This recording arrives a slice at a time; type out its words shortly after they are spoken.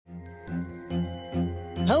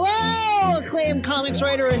acclaimed comics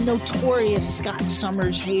writer and notorious Scott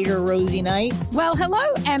Summers hater, Rosie Knight. Well, hello,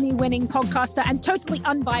 Emmy-winning podcaster and totally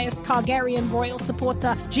unbiased Targaryen royal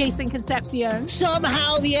supporter, Jason Concepcion.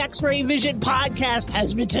 Somehow the X-Ray Vision podcast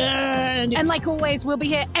has returned. And like always, we'll be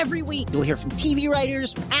here every week. You'll hear from TV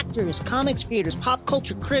writers, actors, comics creators, pop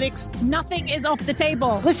culture critics. Nothing is off the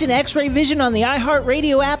table. Listen to X-Ray Vision on the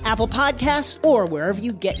iHeartRadio app, Apple Podcasts, or wherever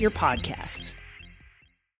you get your podcasts.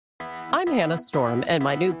 I'm Hannah Storm, and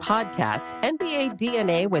my new podcast, NBA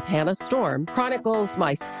DNA with Hannah Storm, chronicles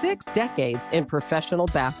my 6 decades in professional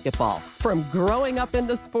basketball. From growing up in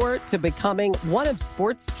the sport to becoming one of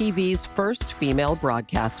sports TV's first female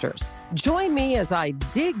broadcasters. Join me as I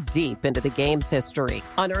dig deep into the game's history,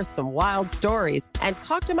 unearth some wild stories, and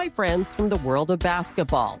talk to my friends from the world of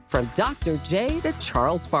basketball, from Dr. J to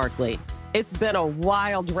Charles Barkley. It's been a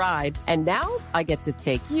wild ride, and now I get to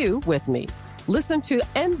take you with me. Listen to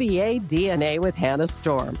NBA DNA with Hannah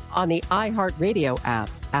Storm on the iHeartRadio app,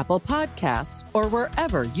 Apple Podcasts, or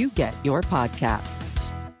wherever you get your podcasts.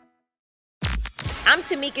 I'm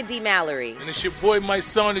Tamika D. Mallory. And it's your boy, my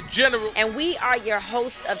son, the General. And we are your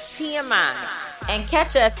hosts of TMI. And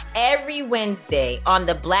catch us every Wednesday on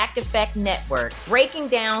the Black Effect Network, breaking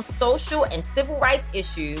down social and civil rights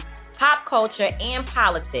issues, pop culture, and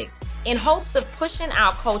politics, in hopes of pushing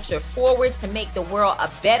our culture forward to make the world a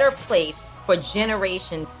better place for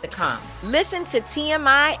generations to come. Listen to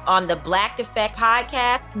TMI on the Black Effect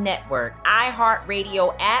Podcast Network,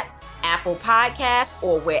 iHeartRadio app, Apple Podcasts,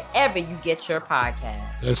 or wherever you get your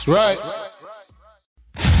podcasts. That's right.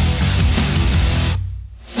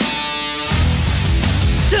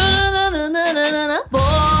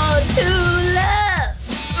 Born to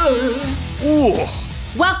love. Ooh.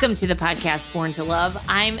 Welcome to the podcast Born to Love.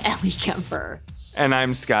 I'm Ellie Kemper. And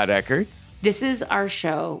I'm Scott Eckert. This is our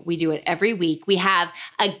show. We do it every week. We have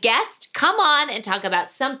a guest come on and talk about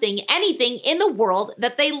something, anything in the world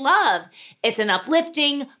that they love. It's an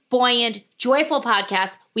uplifting, buoyant, joyful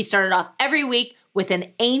podcast. We started off every week with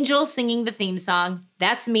an angel singing the theme song.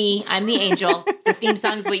 That's me. I'm the angel. The theme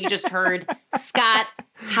song is what you just heard. Scott,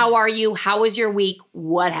 how are you? How was your week?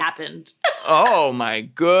 What happened? Oh, my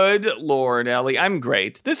good Lord, Ellie. I'm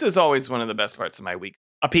great. This is always one of the best parts of my week.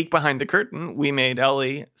 A peek behind the curtain, we made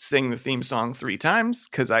Ellie sing the theme song 3 times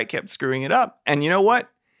because I kept screwing it up. And you know what?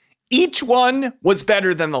 Each one was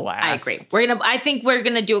better than the last. I agree. I think we're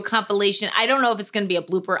gonna do a compilation. I don't know if it's gonna be a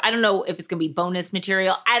blooper. I don't know if it's gonna be bonus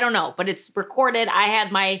material. I don't know, but it's recorded. I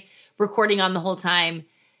had my recording on the whole time.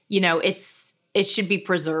 You know, it should be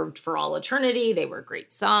preserved for all eternity. They were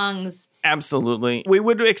great songs. Absolutely. We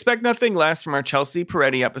would expect nothing less from our Chelsea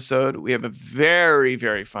Peretti episode. We have a very,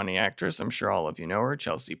 very funny actress. I'm sure all of you know her,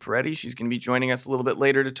 Chelsea Peretti. She's going to be joining us a little bit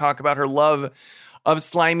later to talk about her love of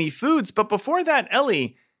slimy foods. But before that,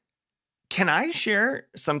 Ellie, can I share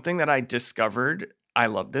something that I discovered I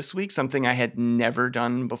love this week? Something I had never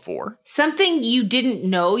done before. Something you didn't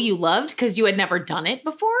know you loved because you had never done it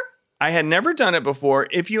before? I had never done it before.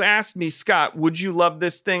 If you asked me, Scott, would you love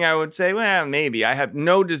this thing? I would say, well, maybe. I have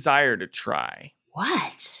no desire to try.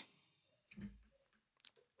 What?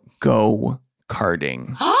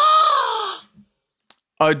 Go-karting.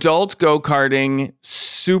 Adult go-karting,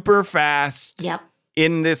 super fast. Yep.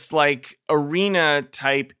 In this like arena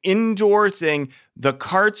type indoor thing. The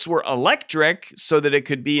carts were electric so that it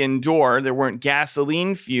could be indoor. There weren't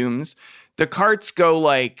gasoline fumes. The carts go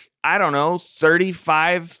like, I don't know,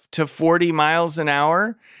 35 to 40 miles an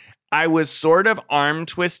hour. I was sort of arm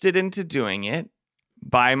twisted into doing it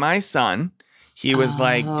by my son. He was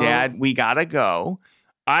like, Dad, we gotta go.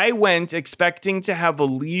 I went expecting to have a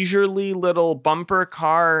leisurely little bumper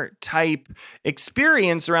car type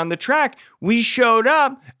experience around the track. We showed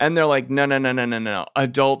up and they're like, no.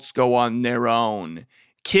 Adults go on their own.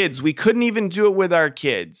 Kids, we couldn't even do it with our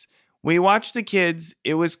kids. We watched the kids.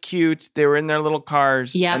 It was cute. They were in their little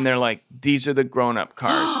cars. Yeah. And they're like, these are the grown-up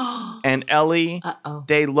cars. And Ellie,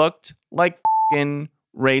 they looked like f***ing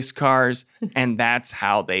race cars. And that's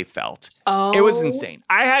how they felt. Oh. It was insane.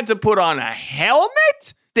 I had to put on a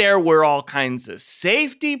helmet. There were all kinds of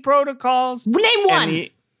safety protocols. Name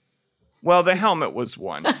one. The helmet was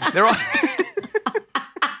one. They're all...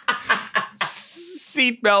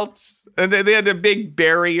 seat belts. And they had the big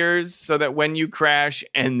barriers so that when you crash,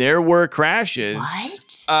 and there were crashes.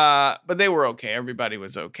 What? But they were okay. Everybody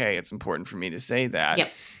was okay. It's important for me to say that.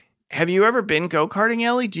 Yep. Have you ever been go-karting,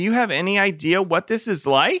 Ellie? Do you have any idea what this is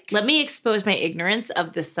like? Let me expose my ignorance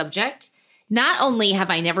of this subject. Not only have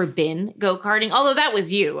I never been go-karting, although that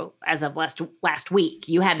was you as of last week.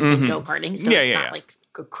 You hadn't been go-karting, so it's not like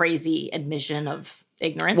a crazy admission of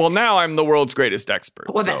ignorance. Well, now I'm the world's greatest expert.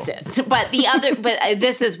 Well, that's it. But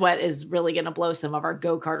this is what is really going to blow some of our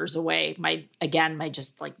go-karters away. My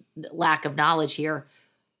just like lack of knowledge here.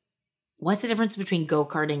 What's the difference between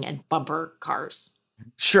go-karting and bumper cars?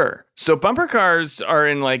 Sure. So bumper cars are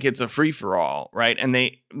in like it's a free-for-all, right? And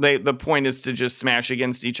the point is to just smash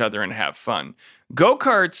against each other and have fun.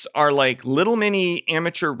 Go-karts are like little mini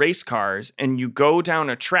amateur race cars, and you go down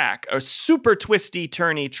a track, a super twisty,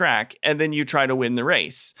 turny track, and then you try to win the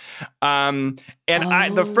race. I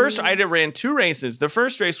ran 2 races. The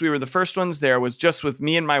first race, we were the first ones there, was just with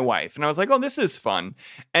me and my wife. And I was like, oh, this is fun.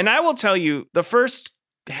 And I will tell you, the first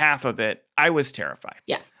half of it, I was terrified.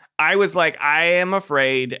 Yeah. I was like, I am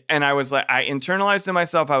afraid. And I was like, I internalized to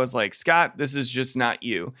myself. I was like, Scott, this is just not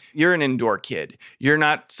you. You're an indoor kid. You're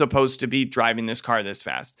not supposed to be driving this car this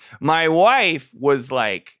fast. My wife was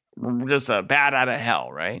like, just a bat out of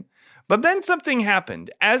hell, right? But then something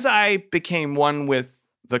happened. As I became one with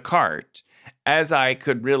the cart, as I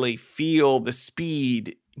could really feel the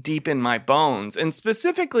speed deep in my bones, and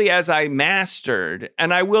specifically as I mastered,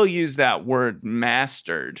 and I will use that word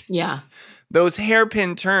mastered. Yeah. Those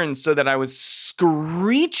hairpin turns so that I was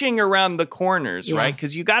screeching around the corners, right?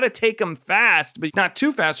 Because you got to take them fast, but not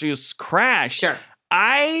too fast or you'll crash. Sure.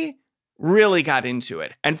 I really got into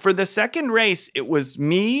it. And for the second race, it was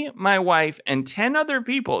me, my wife, and 10 other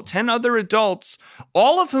people, 10 other adults,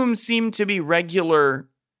 all of whom seemed to be regular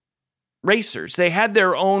racers. They had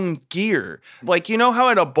their own gear. Like, you know how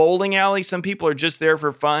at a bowling alley, some people are just there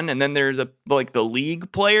for fun, and then there's the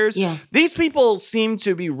league players? Yeah. These people seem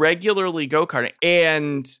to be regularly go-karting,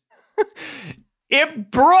 and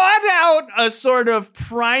it brought out a sort of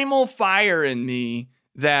primal fire in me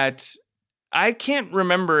that I can't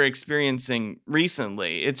remember experiencing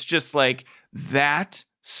recently. It's just like, that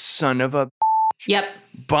son of a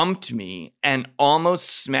bumped me and almost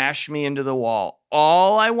smashed me into the wall.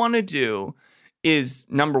 All I want to do is,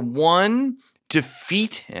 number one,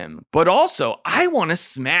 defeat him, but also I want to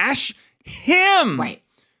smash him. Right.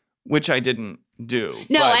 Which I didn't do.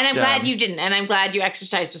 No, and I'm glad you didn't. And I'm glad you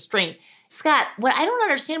exercised restraint. Scott, what I don't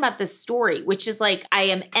understand about this story, which is like, I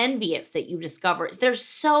am envious that you discover, there's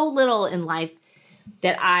so little in life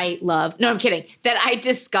that I love. No, I'm kidding. That I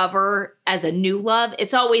discover as a new love.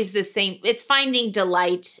 It's always the same. It's finding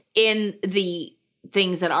delight in the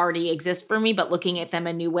things that already exist for me, but looking at them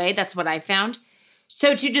a new way. That's what I found.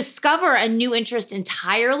 So to discover a new interest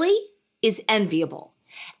entirely is enviable.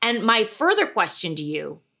 And my further question to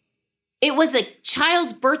you, it was a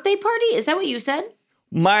child's birthday party? Is that what you said?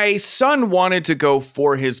 My son wanted to go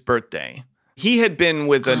for his birthday. He had been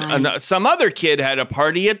with some other kid had a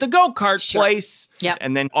party at the go-kart place. Yep.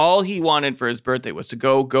 And then all he wanted for his birthday was to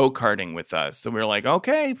go-karting with us. So we were like,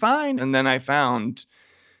 okay, fine. And then I found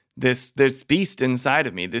this beast inside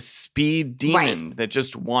of me, this speed demon that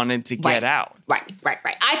just wanted to get out. Right.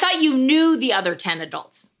 I thought you knew the other 10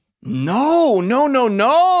 adults. No,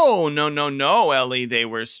 Ellie. They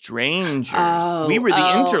were strangers. We were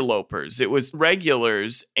the interlopers. It was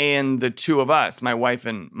regulars and the two of us, my wife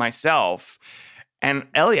and myself. And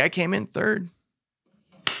Ellie, I came in third.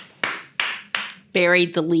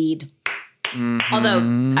 Buried the lead. Mm-hmm.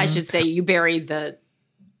 Although I should say you buried the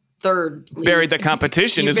third lead. Buried the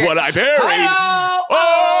competition is what I buried.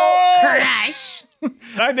 Oh! Crash.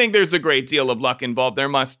 I think there's a great deal of luck involved. There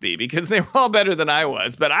must be, because they were all better than I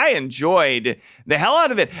was. But I enjoyed the hell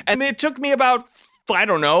out of it. And it took me about,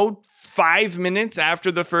 5 minutes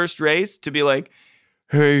after the first race to be like,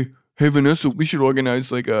 hey, Vanessa, we should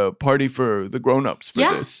organize like a party for the grown-ups for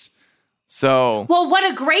this. So, well, what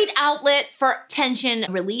a great outlet for tension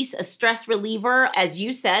release, a stress reliever. As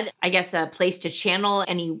you said, I guess a place to channel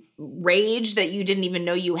any rage that you didn't even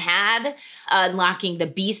know you had, unlocking the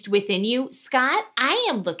beast within you. Scott, I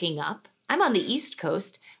am looking up, I'm on the East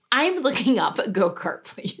Coast, I'm looking up a go-kart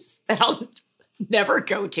place that I'll never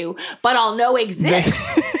go to, but I'll know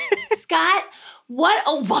exists. Scott, what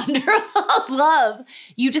a wonder of love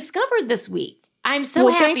you discovered this week. I'm so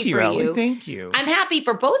happy thank you, for Ellie. you. Thank you. I'm happy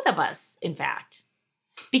for both of us, in fact,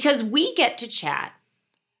 because we get to chat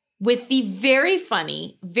with the very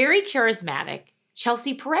funny, very charismatic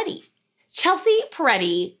Chelsea Peretti. Chelsea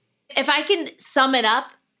Peretti, if I can sum it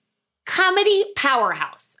up, comedy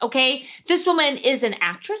powerhouse, okay? This woman is an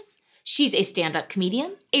actress. She's a stand-up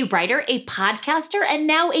comedian, a writer, a podcaster, and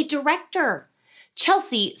now a director.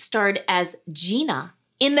 Chelsea starred as Gina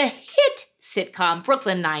in the hit sitcom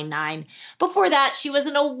Brooklyn Nine-Nine. Before that, she was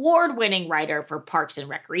an award-winning writer for Parks and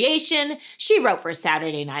Recreation. She wrote for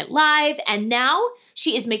Saturday Night Live, and now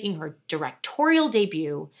she is making her directorial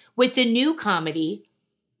debut with the new comedy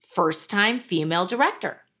First Time Female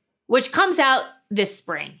Director, which comes out this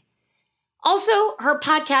spring. Also, her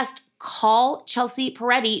podcast, Call Chelsea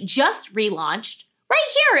Peretti, just relaunched right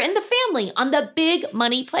here in the family on the Big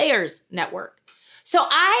Money Players Network. So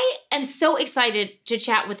I am so excited to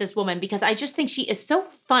chat with this woman because I just think she is so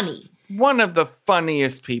funny. One of the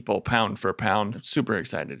funniest people, pound for pound. Super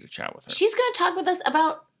excited to chat with her. She's going to talk with us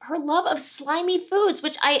about her love of slimy foods,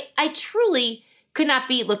 which I truly could not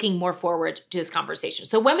be looking more forward to this conversation.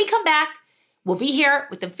 So when we come back, we'll be here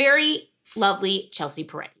with the very lovely Chelsea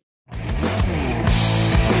Peretti.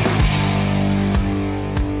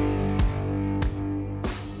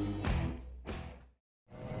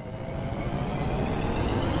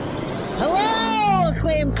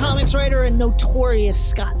 Acclaimed comics writer and notorious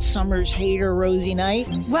Scott Summers hater, Rosie Knight.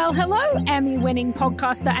 Well, hello, Emmy-winning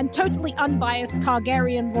podcaster and totally unbiased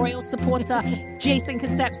Targaryen royal supporter, Jason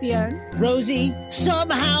Concepcion. Rosie,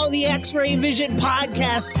 somehow the X-Ray Vision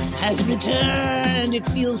podcast has returned. It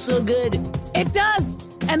feels so good. It does.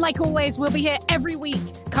 And like always, we'll be here every week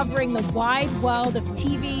covering the wide world of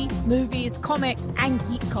TV, movies, comics, and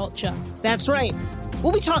geek culture. That's right.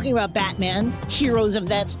 We'll be talking about Batman, heroes of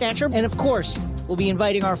that stature, and of course, we'll be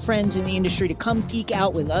inviting our friends in the industry to come geek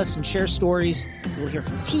out with us and share stories. We'll hear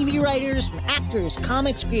from TV writers, from actors,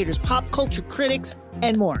 comics creators, pop culture critics,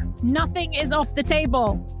 and more. Nothing is off the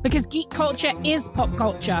table because geek culture is pop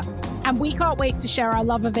culture, and we can't wait to share our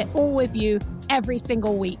love of it all with you every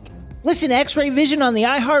single week. Listen to X-Ray Vision on the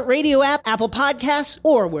iHeartRadio app, Apple Podcasts,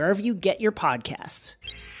 or wherever you get your podcasts.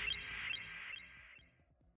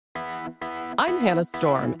 I'm Hannah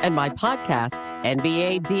Storm, and my podcast,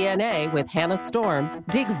 NBA DNA with Hannah Storm,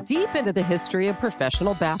 digs deep into the history of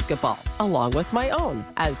professional basketball, along with my own,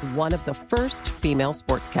 as one of the first female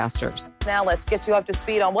sportscasters. Now let's get you up to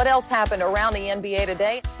speed on what else happened around the NBA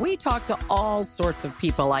today. We talk to all sorts of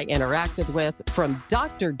people I interacted with, from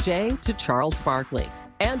Dr. J to Charles Barkley,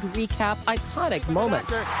 and recap iconic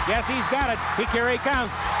moments. Yes, he's got it. Here he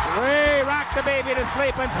comes. Way rock the baby to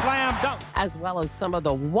sleep and slam dunk. As well as some of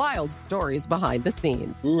the wild stories behind the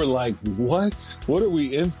scenes. We were like, what? What are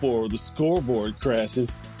we in for? The scoreboard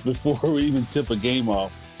crashes before we even tip a game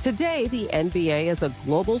off. Today, the NBA is a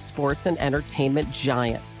global sports and entertainment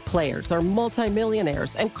giant. Players are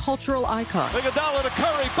multimillionaires and cultural icons. Iguodala to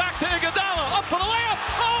Curry, back to Iguodala, up for the layup.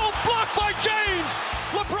 Oh, blocked by James.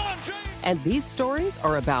 LeBron James. And these stories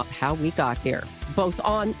are about how we got here, both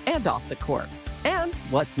on and off the court. And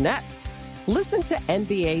what's next? Listen to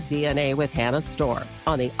NBA DNA with Hannah Storm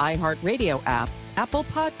on the iHeartRadio app, Apple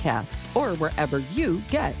Podcasts, or wherever you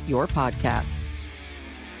get your podcasts.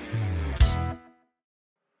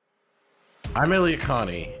 I'm Elliot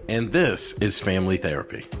Connie, and this is Family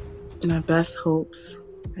Therapy. My best hopes,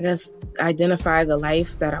 I guess, identify the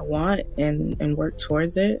life that I want and work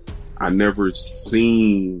towards it. I never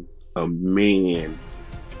seen a man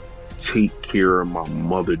take care of my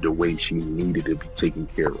mother the way she needed to be taken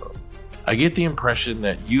care of. I get the impression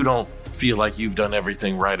that you don't feel like you've done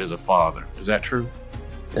everything right as a father. Is that true?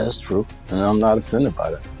 That's true, and I'm not offended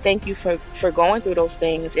by that. Thank you for going through those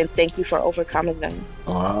things, and thank you for overcoming them.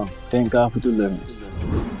 Wow, thank God for deliverance.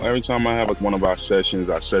 Every time I have one of our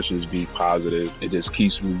sessions be positive. It just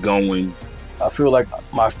keeps me going. I feel like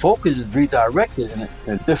my focus is redirected in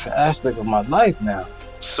a different aspect of my life now.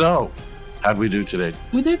 So, how'd we do today?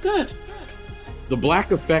 We did good. The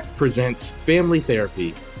Black Effect presents Family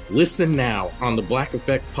Therapy. Listen now on the Black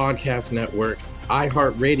Effect Podcast Network,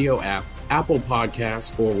 iHeartRadio app, Apple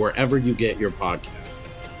Podcasts, or wherever you get your podcasts.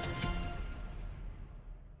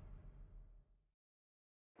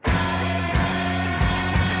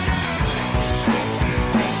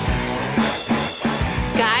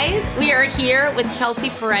 Guys, we are here with Chelsea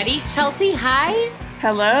Peretti. Chelsea, hi.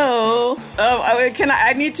 Hello. Oh,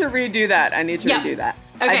 I need to redo that. Redo that.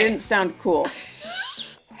 Okay. I didn't sound cool.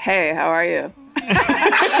 Hey, how are you?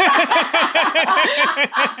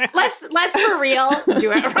 Let's for real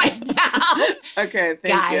do it right now. Okay,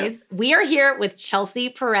 thank you. Guys, we are here with Chelsea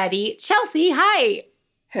Peretti. Chelsea, hi.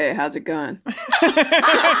 Hey, how's it going?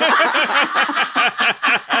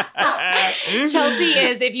 Chelsea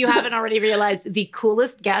is, if you haven't already realized, the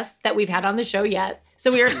coolest guest that we've had on the show yet.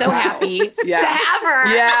 So we are so happy to have her.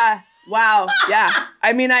 Yeah. Wow. Yeah.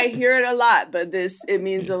 I mean, I hear it a lot, but it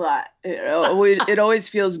means a lot. It always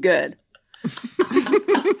feels good.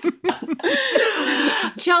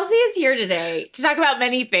 Chelsea is here today to talk about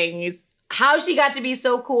many things. How she got to be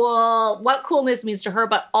so cool, what coolness means to her,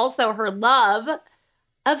 but also her love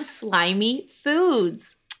of slimy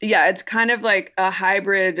foods. Yeah, it's kind of like a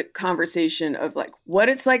hybrid conversation of like what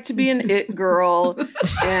it's like to be an it girl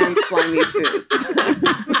and slimy foods.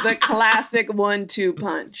 The classic 1-2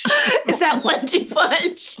 punch. It's that 1-2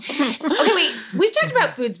 punch. Okay, wait. We've talked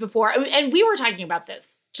about foods before, and we were talking about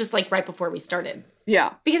this just like right before we started.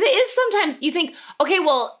 Yeah. Because it is sometimes you think, okay,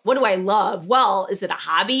 well, what do I love? Well, is it a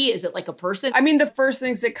hobby? Is it like a person? I mean, the first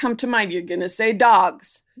things that come to mind, you're going to say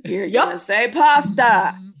dogs. You're going to say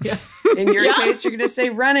pasta. In your case, you're going to say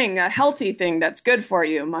running, a healthy thing that's good for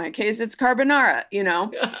you. In my case, it's carbonara, you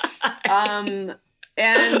know?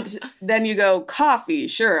 And then you go, coffee.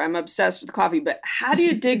 Sure, I'm obsessed with coffee. But how do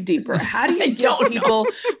you dig deeper? How do you give people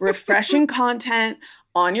refreshing content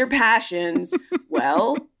on your passions?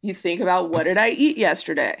 Well, you think about, what did I eat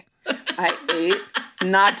yesterday? I ate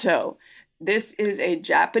natto. This is a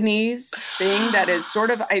Japanese thing that is sort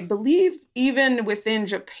of, I believe, even within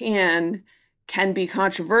Japan, can be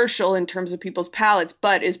controversial in terms of people's palates,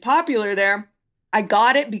 but is popular there. I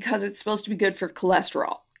got it because it's supposed to be good for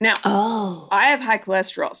cholesterol. Now, I have high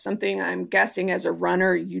cholesterol, something I'm guessing as a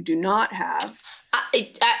runner you do not have.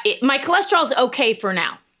 My cholesterol's okay for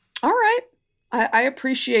now. All right. I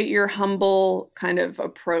appreciate your humble kind of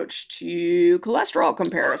approach to cholesterol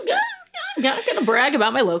comparison. I'm not going to brag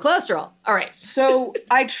about my low cholesterol. All right. So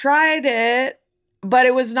I tried it, but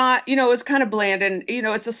it was not, it was kind of bland. And,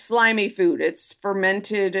 it's a slimy food. It's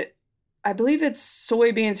fermented. I believe it's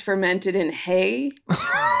soybeans fermented in hay.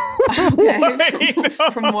 Okay,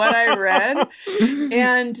 from what I read.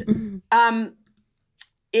 And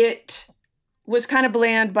it was kind of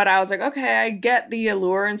bland, but I was like, okay, I get the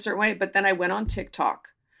allure in a certain way. But then I went on TikTok.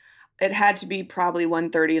 It had to be probably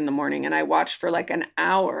 1:30 in the morning. And I watched for like an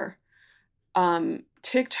hour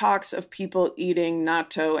TikToks of people eating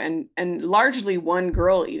natto and largely one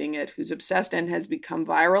girl eating it who's obsessed and has become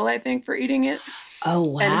viral, I think, for eating it. Oh,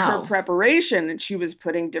 wow. And her preparation, and she was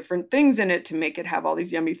putting different things in it to make it have all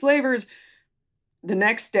these yummy flavors. The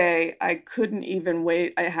next day, I couldn't even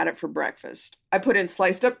wait. I had it for breakfast. I put in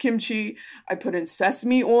sliced up kimchi. I put in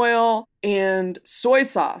sesame oil and soy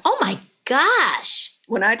sauce. Oh my gosh.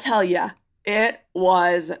 When I tell you, it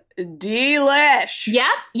was delish.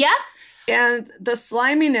 Yep. And the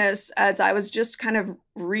sliminess, as I was just kind of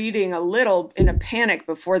reading a little in a panic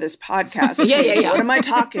before this podcast. Yeah. What am I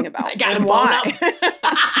talking about? I got and why?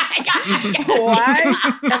 Why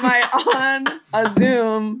am I on a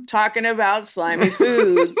Zoom talking about slimy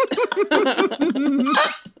foods? You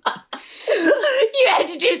had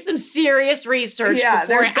to do some serious research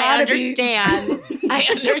before I understand. I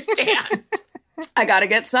understand. I got to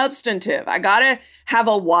get substantive. I got to have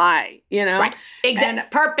a why, Right. Exactly.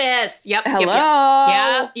 Purpose. Yep.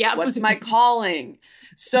 Hello. Yep. What's my calling?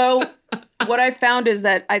 So what I found is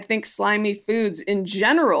that I think slimy foods in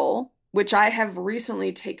general, which I have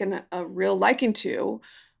recently taken a real liking to,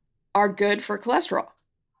 are good for cholesterol.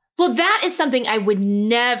 Well, that is something I would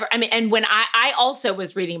never, and when I also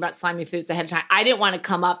was reading about slimy foods ahead of time, I didn't want to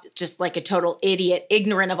come up just like a total idiot,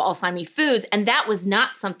 ignorant of all slimy foods. And that was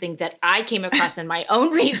not something that I came across in my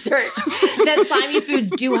own research, that slimy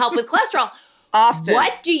foods do help with cholesterol. Often.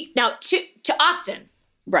 To often.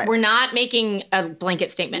 Right. We're not making a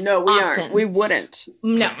blanket statement. No, we often. aren't. We wouldn't.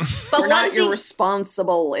 No. But we're not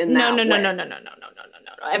irresponsible in that way. No.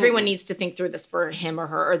 Everyone needs to think through this for him or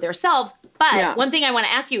her or themselves. But one thing I want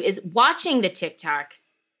to ask you is, watching the TikTok,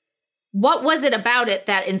 what was it about it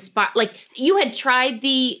that inspired? Like, you had tried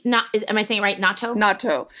am I saying it right? Natto?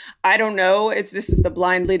 Natto. I don't know. This is the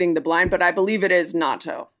blind leading the blind, but I believe it is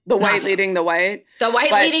natto. The white leading the white. The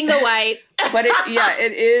white leading the white. But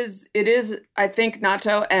it is, I think,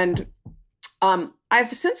 natto. And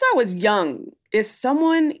since I was young, if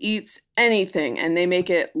someone eats anything and they make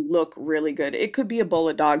it look really good, it could be a bowl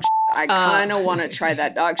of dog shit. I kind of want to try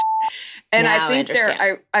that dog shit. And now I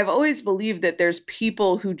think I've always believed that there's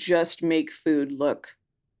people who just make food look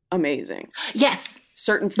amazing. Yes.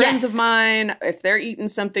 Certain friends of mine, if they're eating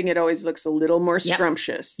something, it always looks a little more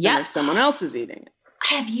scrumptious than if someone else is eating it.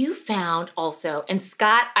 Have you found also, and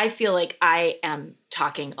Scott, I feel like I am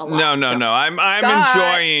talking a lot. No. I'm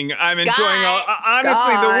enjoying all.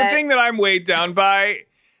 Honestly, the thing that I'm weighed down by,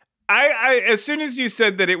 I as soon as you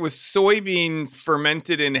said that it was soybeans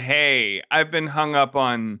fermented in hay, I've been hung up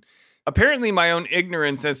on apparently my own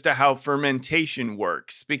ignorance as to how fermentation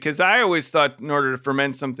works, because I always thought in order to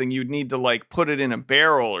ferment something, you'd need to like put it in a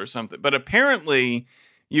barrel or something. But apparently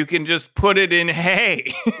you can just put it in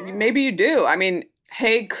hay. Maybe you do.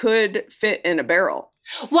 Hay could fit in a barrel.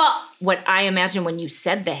 Well, what I imagined when you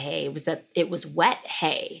said the hay was that it was wet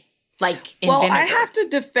hay, like in vinegar. I have to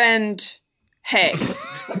defend hay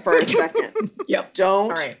for a second. Yep.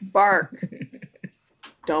 Don't bark.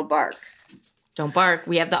 Don't bark. Don't bark.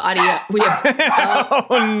 We have the audio. We have.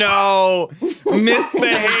 Oh no! Misbehaving.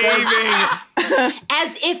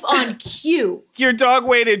 As if on cue. Your dog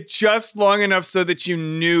waited just long enough so that you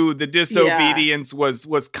knew the disobedience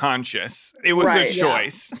was conscious. It was a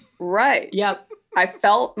choice. Yeah. Right. Yep. I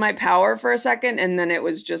felt my power for a second, and then it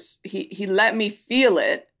was just he let me feel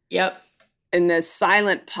it. Yep. In this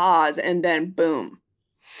silent pause, and then boom.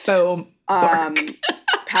 Boom.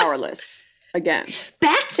 Powerless again.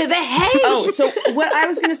 Back to the hay. Oh, so what I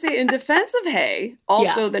was going to say in defense of hay,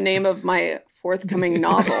 also the name of my forthcoming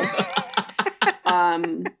novel,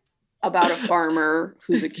 about a farmer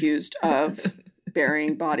who's accused of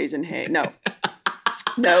burying bodies in hay. No,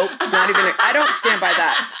 not even. I don't stand by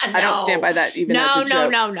that. No. I don't stand by that even as a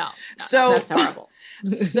joke. No. So that's horrible.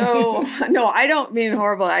 So, no, I don't mean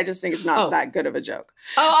horrible. I just think it's not that good of a joke.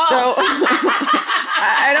 Oh. So,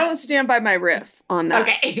 I don't stand by my riff on that.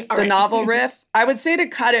 Okay. The novel riff. I would say to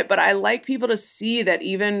cut it, but I like people to see that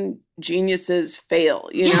even geniuses fail,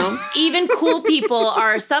 you know? Even cool people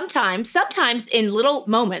are sometimes in little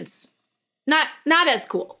moments, not as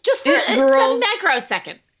cool. Just for some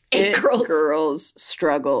microsecond. Girls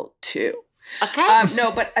struggle too. Okay.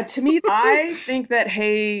 No, but to me, I think that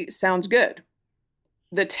hay sounds good.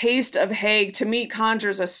 The taste of hay, to me,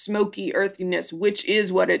 conjures a smoky earthiness, which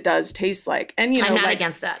is what it does taste like. And, you know, I'm not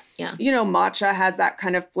against that. Yeah. You know, matcha has that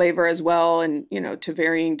kind of flavor as well, and, you know, to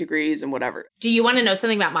varying degrees and whatever. Do you want to know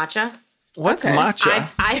something about matcha? What's matcha?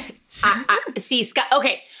 I see, Scott.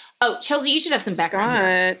 Okay. Oh, Chelsea, you should have some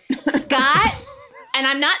background. Scott. And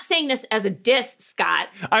I'm not saying this as a diss, Scott.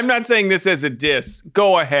 I'm not saying this as a diss.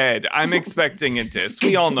 Go ahead. I'm expecting a diss.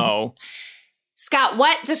 We all know. Scott,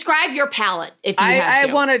 describe your palate if you had to.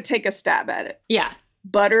 I want to take a stab at it. Yeah.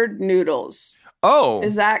 Buttered noodles. Oh.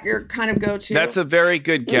 Is that your kind of go-to? That's a very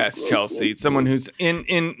good guess, Chelsea. Someone who's in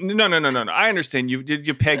no. I understand.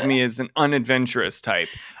 You peg me as an unadventurous type.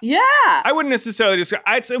 Yeah. I wouldn't necessarily describe.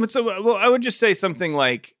 I would just say something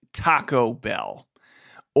like Taco Bell.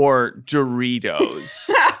 Or Doritos.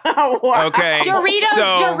 Wow. Okay. Doritos.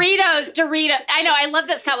 I know. I love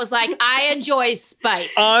that Scott was like, I enjoy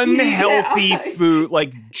spice. Unhealthy food,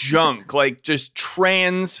 like junk, like just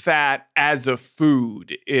trans fat as a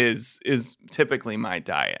food is typically my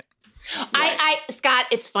diet. Scott,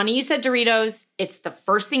 it's funny you said Doritos. It's the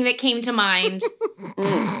first thing that came to mind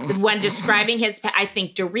when describing I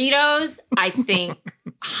think Doritos. I think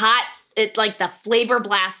hot. It's like the flavor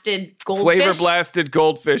blasted goldfish. Flavor blasted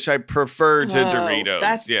goldfish, I prefer to Doritos.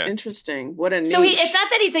 That's interesting. What a niche. So it's not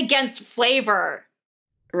that he's against flavor.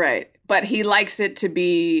 Right. But he likes it to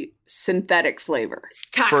be synthetic flavor.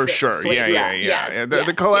 Toxic for sure. flavor. Yeah.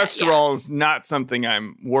 The cholesterol is not something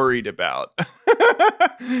I'm worried about.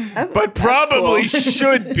 But probably cool.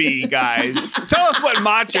 Should be, guys. Tell us what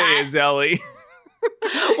matcha is, Ellie.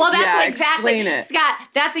 Well, that's Scott,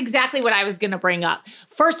 that's exactly what I was going to bring up.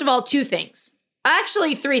 First of all, 2 things.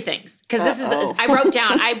 Actually, 3 things. Because I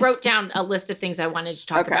wrote down a list of things I wanted to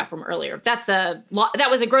talk about from earlier. That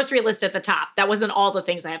was a grocery list at the top. That wasn't all the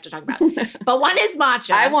things I have to talk about. But one is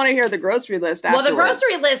matcha. I want to hear the grocery list afterwards. Well, the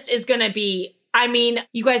grocery list is going to be, I mean,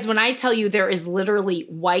 you guys, when I tell you there is literally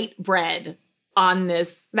white bread on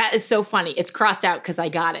this, that is so funny. It's crossed out because I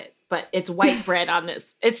got it. But it's white bread on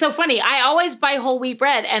this. It's so funny. I always buy whole wheat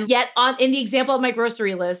bread, and yet in the example of my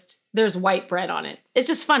grocery list, there's white bread on it. It's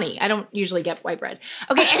just funny. I don't usually get white bread.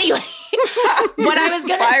 Okay, anyway. What I was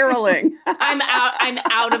spiraling.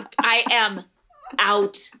 I am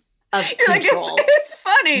out of You're control. Like, it's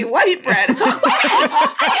funny. White bread.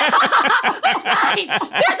 It's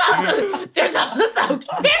fine. There's also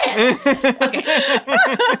spinach. Okay.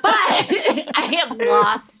 But I have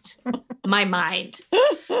lost my mind.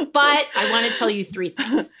 But I want to tell you 3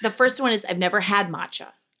 things. The first one is I've never had matcha.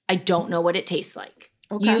 I don't know what it tastes like.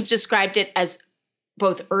 Okay. You've described it as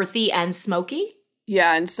both earthy and smoky.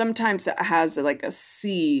 Yeah, and sometimes it has like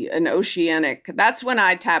an oceanic. That's when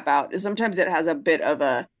I tap out. Sometimes it has a bit of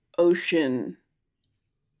a ocean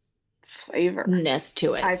flavor-ness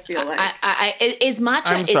to it. I feel like. Is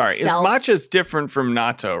matcha I'm sorry. itself... Matcha's different from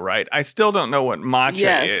natto, right? I still don't know what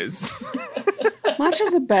matcha is.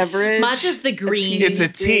 Matcha's a beverage. Matcha's the green. It's a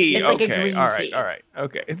tea. It's like a green tea. All right.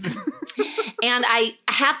 Okay. And I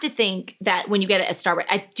have to think that when you get it at Starbucks,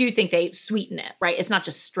 I do think they sweeten it, right? It's not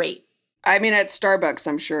just straight. I mean, at Starbucks,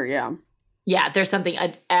 I'm sure, yeah. Yeah, there's something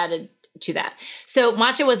added to that. So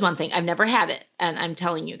matcha was one thing. I've never had it, and I'm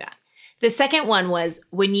telling you that. The second one was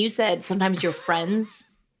when you said sometimes you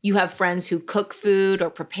have friends who cook food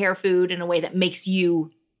or prepare food in a way that makes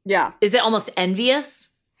you, is it almost envious?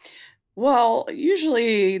 Well,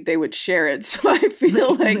 usually they would share it, so I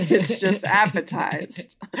feel like it's just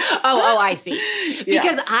appetized. Oh, I see.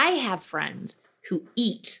 Because I have friends who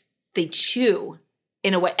eat, they chew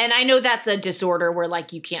in a way. And I know that's a disorder where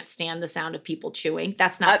like you can't stand the sound of people chewing.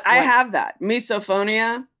 That's not. I have that.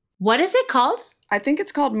 Misophonia. What is it called? I think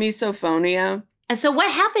it's called misophonia. And so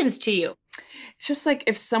what happens to you? It's just like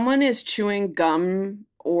if someone is chewing gum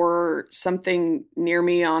or something near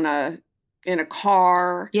me in a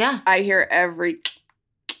car. Yeah. I hear every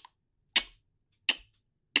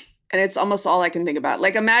and it's almost all I can think about.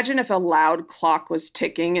 Like imagine if a loud clock was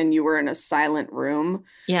ticking and you were in a silent room.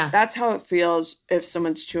 Yeah. That's how it feels if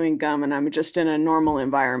someone's chewing gum and I'm just in a normal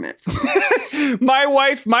environment. My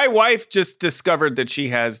wife just discovered that she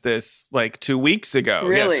has this like 2 weeks ago.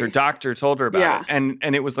 Really? Yes, her doctor told her about it.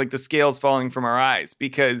 And it was like the scales falling from her eyes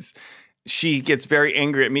because she gets very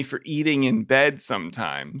angry at me for eating in bed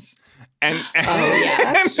sometimes. And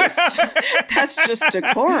that's just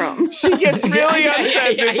decorum. She gets really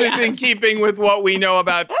upset. This is in keeping with what we know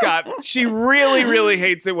about Scott. She really, really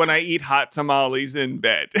hates it when I eat hot tamales in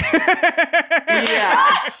bed.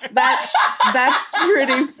 Yeah, that's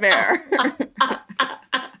pretty fair.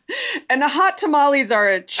 And the hot tamales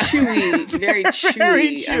are a chewy, very chewy.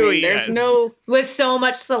 Very chewy, I mean, there's no with so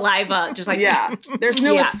much saliva, just like there's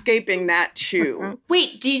no escaping that chew.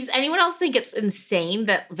 Wait, does anyone else think it's insane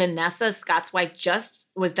that Vanessa, Scott's wife, just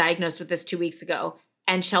was diagnosed with this 2 weeks ago,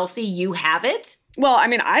 and Chelsea, you have it? Well, I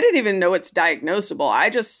mean, I didn't even know it's diagnosable. I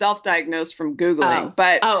just self-diagnosed from Googling.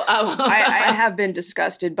 But I have been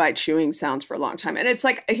disgusted by chewing sounds for a long time. And it's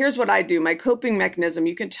like, here's what I do. My coping mechanism,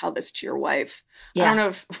 you can tell this to your wife. Yeah. I don't know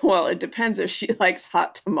if, well, it depends if she likes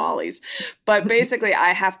hot tamales. But basically, I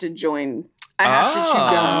have to join. I have to chew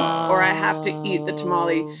gum or I have to eat the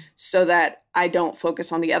tamale so that I don't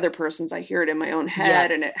focus on the other person's. I hear it in my own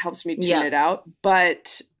head and it helps me tune it out.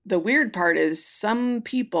 But the weird part is some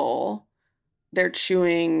people, they're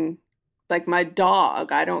chewing, like my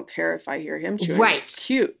dog. I don't care if I hear him chewing. Right. It's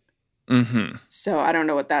cute. Mm-hmm. So I don't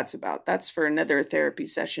know what that's about. That's for another therapy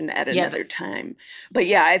session at another time. But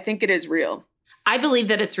yeah, I think it is real. I believe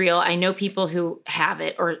that it's real. I know people who have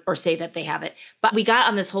it or say that they have it. But we got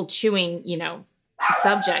on this whole chewing,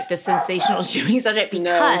 subject, this sensational chewing subject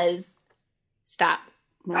because stop.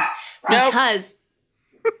 No. Because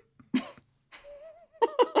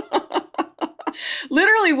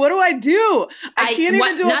literally, what do? I can't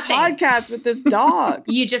even do nothing. A podcast with this dog.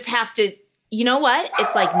 You just have to, you know what?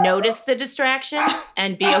 It's like notice the distraction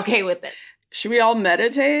and be okay with it. Should we all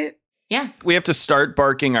meditate? Yeah. We have to start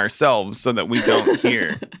barking ourselves so that we don't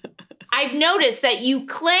hear. I've noticed that you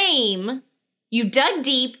claim you dug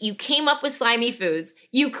deep, you came up with slimy foods,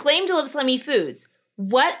 you claim to love slimy foods.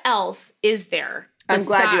 What else is there? I'm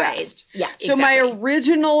glad you asked. Yeah, so my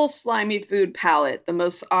original slimy food palette, the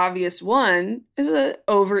most obvious one, is an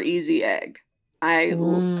over easy egg.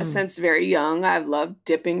 Since very young, I've loved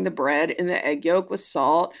dipping the bread in the egg yolk with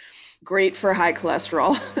salt. Great for high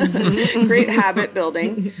cholesterol. Great habit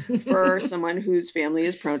building for someone whose family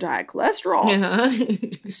is prone to high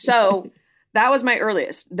cholesterol. So that was my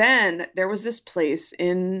earliest. Then there was this place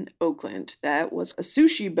in Oakland that was a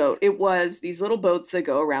sushi boat. It was these little boats that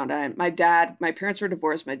go around. My parents were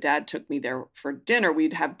divorced. My dad took me there for dinner.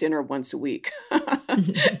 We'd have dinner once a week.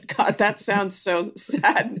 God, that sounds so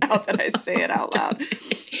sad now that I say it out loud.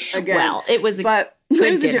 Again, well, it was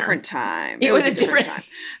a different time. It was a different time.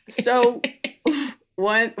 So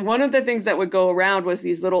one of the things that would go around was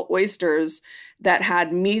these little oysters that had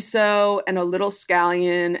miso and a little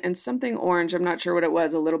scallion and something orange. I'm not sure what it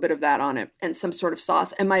was, a little bit of that on it and some sort of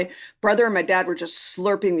sauce. And my brother and my dad were just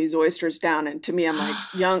slurping these oysters down. And to me, I'm like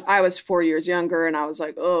I was 4 years younger and I was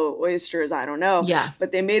like, oh, oysters, I don't know. Yeah.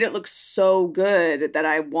 But they made it look so good that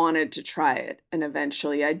I wanted to try it. And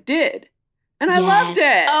eventually I did. And I loved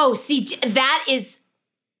it. Oh, see, that is,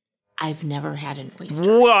 I've never had an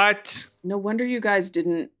oyster. What? No wonder you guys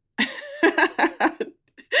didn't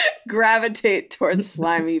gravitate towards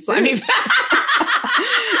slimy food.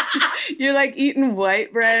 You're like eating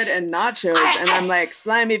white bread and nachos, and I'm like,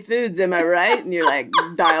 slimy foods, am I right? And you're like,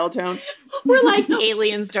 dial tone. We're like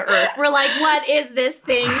aliens to Earth. We're like, what is this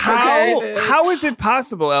thing? How is it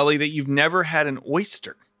possible, Ellie, that you've never had an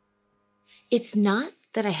oyster? It's not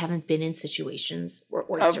that I haven't been in situations where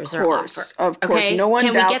oysters are offered. Of course. Okay? No one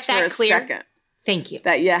Can doubts we get that for a clear? second. Thank you.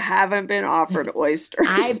 That you haven't been offered oysters.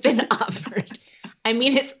 I've been offered. I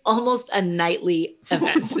mean, it's almost a nightly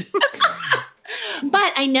event.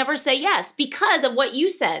 But I never say yes because of what you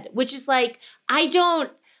said, which is like, you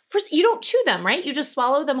don't chew them, right? You just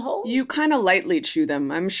swallow them whole? You kind of lightly chew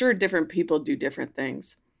them. I'm sure different people do different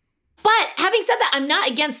things. But having said that, I'm not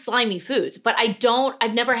against slimy foods, but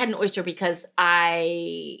I've never had an oyster because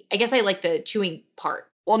I guess I like the chewing part.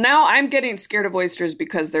 Well, now I'm getting scared of oysters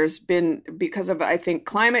because I think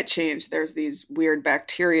climate change, there's these weird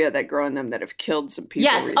bacteria that grow in them that have killed some people.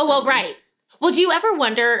 Yes. recently. Oh, well, right. Well, do you ever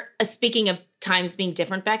wonder, speaking of times being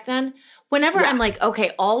different back then, whenever I'm like,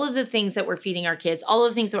 okay, all of the things that we're feeding our kids, all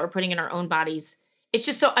of the things that we're putting in our own bodies, it's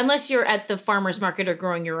just so, unless you're at the farmer's market or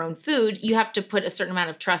growing your own food, you have to put a certain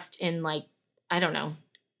amount of trust in, like, I don't know,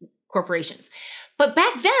 corporations. But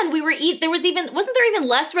back then wasn't there even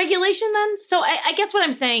less regulation then? So I guess what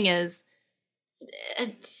I'm saying is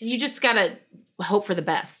you just got to hope for the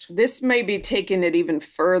best. This may be taking it even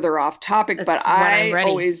further off topic, but I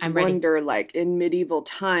always wonder, like in medieval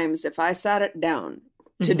times, if I sat it down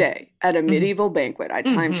today at a medieval banquet, I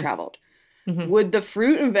time traveled. Would the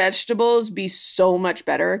fruit and vegetables be so much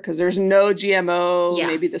better? Because there's no GMO. Yeah.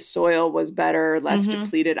 Maybe the soil was better, less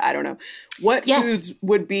depleted. I don't know. What foods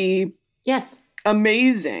would be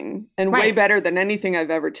amazing and way better than anything I've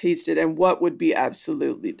ever tasted? And what would be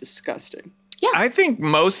absolutely disgusting? Yeah. I think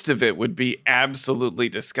most of it would be absolutely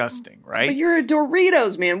disgusting, right? But you're a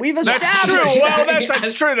Doritos man. We've established that's true. Well,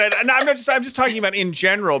 that's true. And I'm just talking about in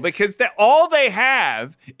general, because all they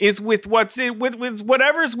have is with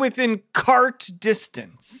whatever's within cart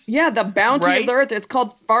distance. Yeah, the bounty of the earth. It's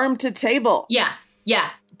called farm to table. Yeah,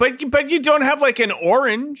 yeah. But you don't have like an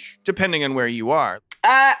orange, depending on where you are.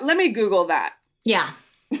 Let me Google that. Yeah.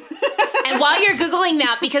 And while you're Googling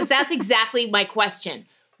that, because that's exactly my question.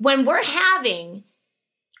 When we're having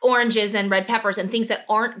oranges and red peppers and things that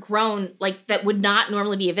aren't grown, like that would not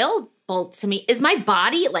normally be available to me, is my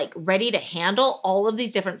body like ready to handle all of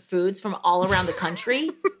these different foods from all around the country?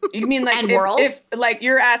 You mean like if like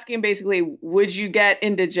you're asking basically, would you get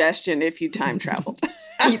indigestion if you time traveled?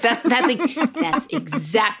 That's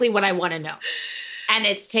exactly what I want to know. And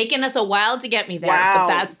it's taken us a while to get me there.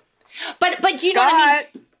 Wow. But you know what I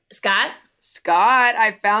mean? Scott,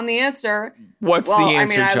 I found the answer. What's the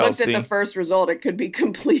answer, Chelsea? I looked Chelsea? at the first result. It could be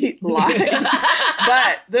complete lies.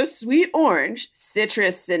 But the sweet orange,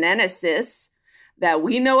 Citrus sinensis, that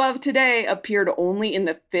we know of today appeared only in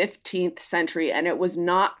the 15th century, and it was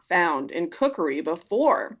not found in cookery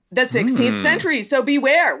before the 16th century. So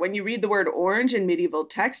beware, when you read the word orange in medieval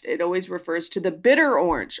text, it always refers to the bitter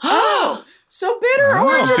orange. So bitter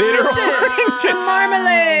orange existed.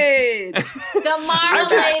 Marmalade. The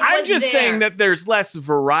marmalade I'm just saying that there's less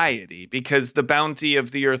variety because the bounty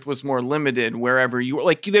of the earth was more limited wherever you were.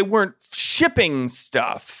 Like, they weren't shipping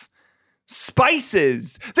stuff.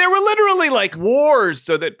 Spices. There were literally like wars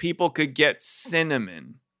so that people could get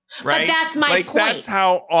cinnamon, right? But that's my point. That's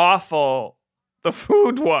how awful the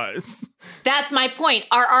food was. That's my point.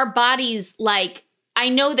 Are our bodies like, I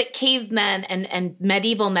know that cavemen and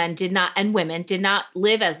medieval men and women did not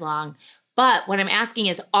live as long, but what I'm asking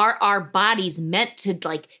is, are our bodies meant to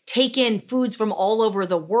like take in foods from all over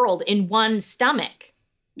the world in one stomach?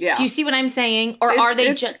 Yeah. Do you see what I'm saying? Or are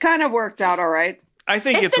they just kind of worked out all right? I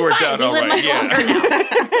think it's worked out all right. Yeah.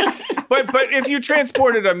 But if you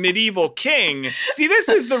transported a medieval king, see,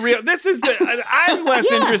 I'm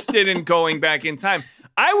less interested in going back in time.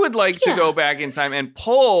 I would like to go back in time and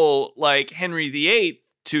pull like Henry VIII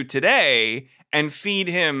to today and feed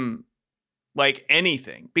him like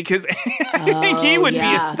anything, because I think he would be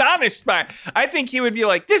astonished by it. I think he would be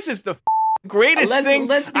like, this is the greatest thing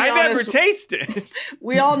I've ever tasted.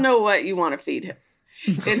 We all know what you want to feed him.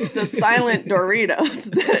 It's the silent Doritos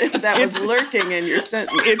that was lurking in your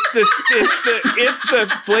sentence. It's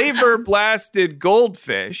the flavor blasted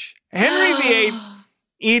goldfish. Henry VIII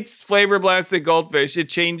eats flavor blasted goldfish. It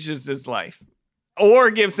changes his life, or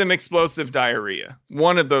gives him explosive diarrhea.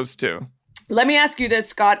 One of those two. Let me ask you this,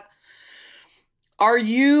 Scott. Are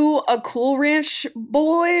you a Cool Ranch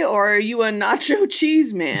boy or are you a nacho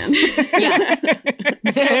cheese man? Yeah.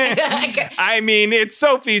 I mean, it's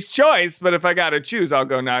Sophie's choice, but if I got to choose, I'll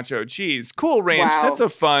go nacho cheese. Cool Ranch, wow.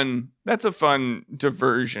 That's a fun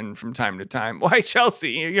diversion from time to time. Why,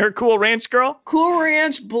 Chelsea? You're a Cool Ranch girl? Cool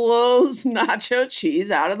Ranch blows nacho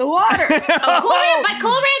cheese out of the water. But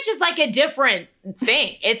Cool Ranch is like a different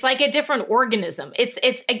thing. It's like a different organism.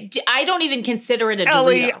 I don't even consider it a Dorito.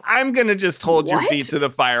 Ellie, I'm going to just hold your feet to the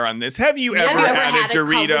fire on this. Have you ever had a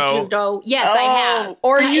Dorito? Yes, I have.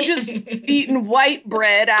 Or are you just eating white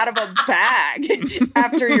bread out of a bag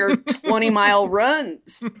after your 20-mile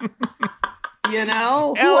runs? You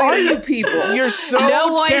know? Who are you people? You're so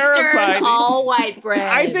no terrified. Oysters, all white bread.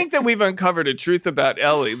 I think that we've uncovered a truth about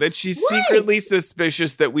Ellie, that she's secretly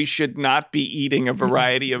suspicious that we should not be eating a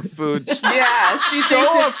variety of foods. Yeah, she thinks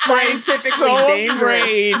it's scientifically dangerous.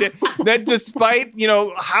 Afraid that despite,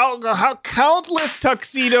 how countless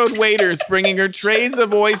tuxedoed waiters bringing her trays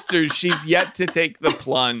of oysters, she's yet to take the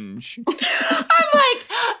plunge. I'm like,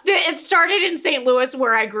 started in St. Louis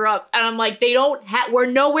where I grew up. And I'm like, we're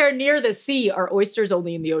nowhere near the sea. Are oysters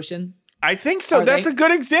only in the ocean? I think so. That's a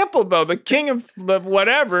good example, though. The king of the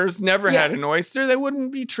whatevers never had an oyster. They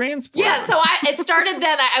wouldn't be transported. Yeah, so it started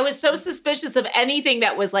then. I was so suspicious of anything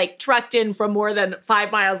that was like trucked in from more than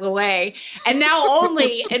 5 miles away. And now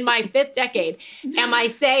only in my 5th decade am I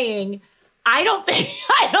saying, I don't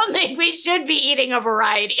think we should be eating a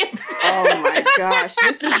variety. Oh my gosh.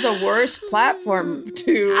 This is the worst platform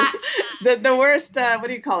to the worst what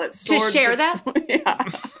do you call it? To share that? Yeah.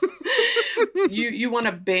 You want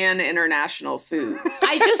to ban international foods.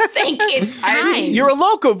 I just think it's time. I mean, you're a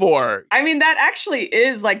locavore. I mean, that actually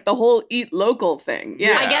is like the whole eat local thing.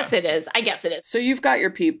 Yeah. I guess it is. So you've got your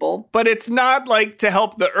people. But it's not like to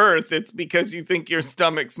help the earth. It's because you think your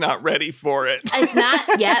stomach's not ready for it. It's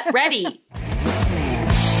not yet ready.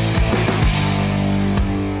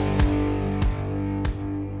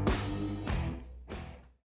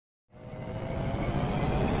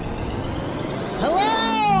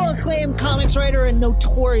 Hello, acclaimed comics writer and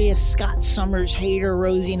notorious Scott Summers hater,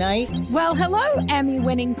 Rosie Knight. Well, hello,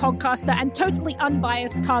 Emmy-winning podcaster and totally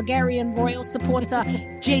unbiased Targaryen royal supporter,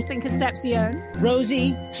 Jason Concepcion.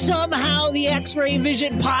 Rosie, somehow the X-Ray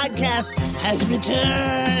Vision podcast has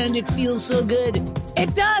returned. It feels so good.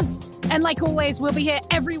 It does. And like always, we'll be here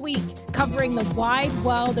every week covering the wide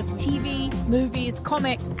world of TV, movies,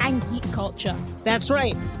 comics, and geek culture. That's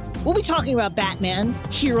right. We'll be talking about Batman,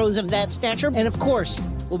 heroes of that stature, and of course,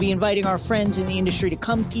 we'll be inviting our friends in the industry to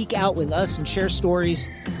come geek out with us and share stories.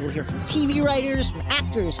 We'll hear from TV writers, from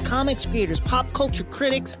actors, comics creators, pop culture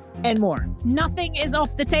critics, and more. Nothing is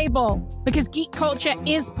off the table because geek culture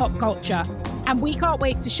is pop culture, and we can't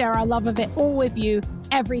wait to share our love of it all with you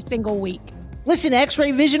every single week. Listen to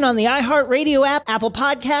X-Ray Vision on the iHeartRadio app, Apple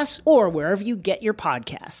Podcasts, or wherever you get your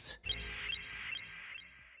podcasts.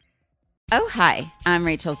 Oh, hi, I'm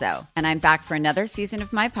Rachel Zoe, and I'm back for another season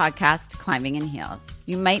of my podcast, Climbing in Heels.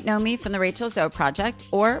 You might know me from the Rachel Zoe Project,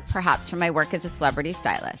 or perhaps from my work as a celebrity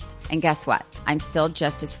stylist. And guess what? I'm still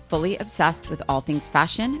just as fully obsessed with all things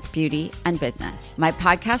fashion, beauty, and business. My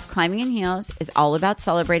podcast, Climbing in Heels, is all about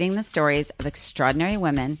celebrating the stories of extraordinary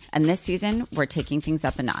women, and this season, we're taking things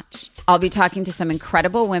up a notch. I'll be talking to some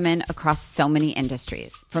incredible women across so many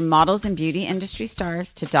industries, from models and beauty industry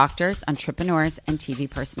stars to doctors, entrepreneurs, and TV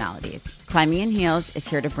personalities. Climbing in Heels is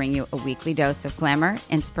here to bring you a weekly dose of glamour,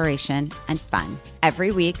 inspiration, and fun.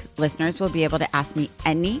 Every week, listeners will be able to ask me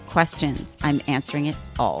any questions. I'm answering it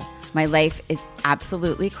all. My life is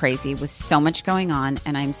absolutely crazy with so much going on,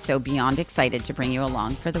 and I'm so beyond excited to bring you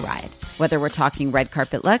along for the ride. Whether we're talking red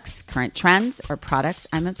carpet looks, current trends, or products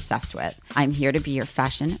I'm obsessed with, I'm here to be your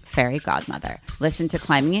fashion fairy godmother. Listen to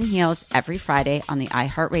Climbing in Heels every Friday on the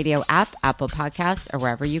iHeartRadio app, Apple Podcasts, or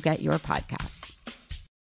wherever you get your podcasts.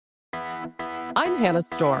 I'm Hannah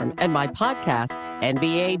Storm, and my podcast,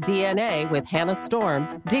 NBA DNA with Hannah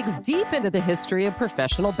Storm, digs deep into the history of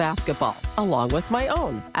professional basketball, along with my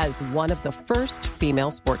own, as one of the first female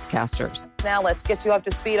sportscasters. Now let's get you up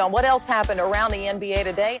to speed on what else happened around the NBA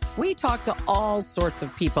today. We talk to all sorts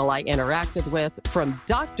of people I interacted with, from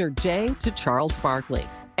Dr. J to Charles Barkley,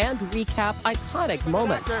 and recap iconic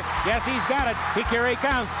moments. Yes, he's got it. Here he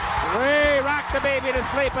comes. Way rock the baby to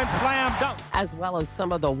sleep and slam dunk. As well as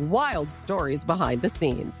some of the wild stories behind the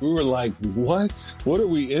scenes. We were like, what? What are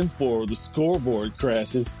we in for? The scoreboard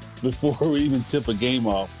crashes before we even tip a game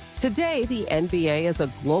off. Today, the NBA is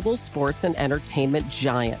a global sports and entertainment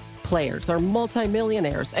giant. Players are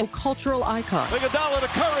multimillionaires and cultural icons. Iguodala to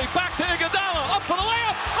Curry, back to Iguodala, up for the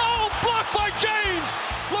layup. Oh, blocked by James.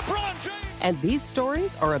 LeBron James. And these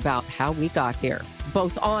stories are about how we got here,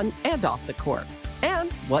 both on and off the court.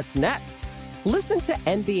 And what's next? Listen to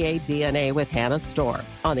NBA DNA with Hannah Storm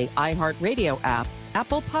on the iHeartRadio app,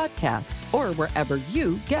 Apple Podcasts, or wherever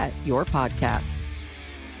you get your podcasts.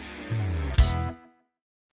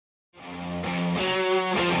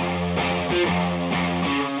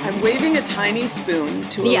 I'm waving a tiny spoon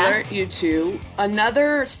to alert you to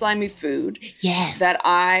another slimy food that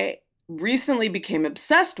I recently became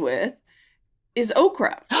obsessed with is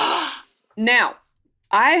okra. Now,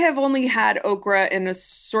 I have only had okra in a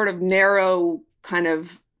sort of narrow kind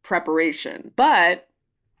of preparation, but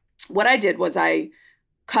what I did was I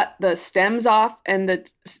cut the stems off and the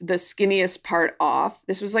skinniest part off.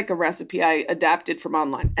 This was like a recipe I adapted from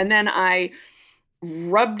online. And then I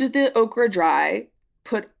rubbed the okra dry,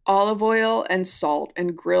 put olive oil and salt,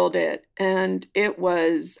 and grilled it. And it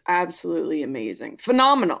was absolutely amazing.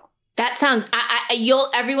 Phenomenal. That sounds,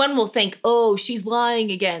 everyone will think, oh, she's lying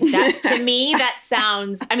again. That, to me, that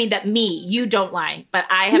sounds, you don't lie, but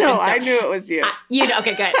I have No, I knew it was you.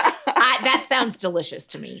 Okay, good. That sounds delicious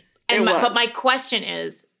to me. But my question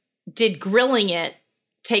is, did grilling it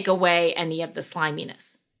take away any of the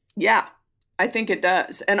sliminess? Yeah, I think it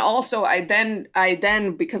does. And also I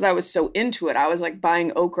then because I was so into it, I was like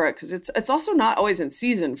buying okra because it's also not always in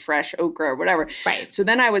season, fresh okra or whatever. Right. So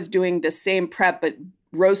then I was doing the same prep but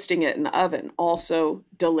roasting it in the oven. Also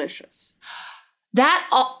delicious.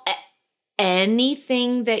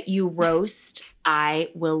 Anything that you roast, I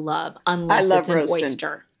will love, unless love it's an roasting.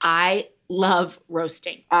 oyster. I love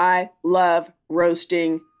roasting. I love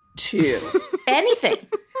roasting too. Anything.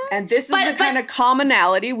 And this is the kind of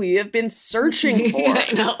commonality we have been searching for.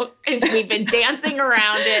 I know. And we've been dancing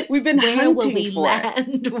around it. We've been hunting we for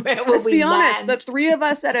land? it. Where will Let's we be honest, land? the three of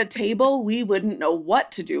us at a table, we wouldn't know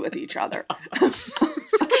what to do with each other.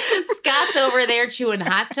 Scott's over there chewing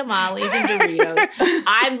hot tamales and Doritos.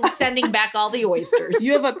 I'm sending back all the oysters.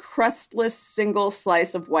 You have a crustless single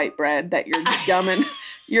slice of white bread that you're gumming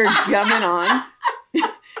on.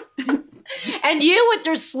 And you with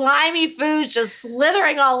your slimy foods just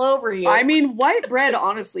slithering all over you. I mean, white bread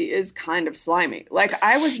honestly is kind of slimy. Like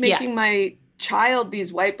I was making my child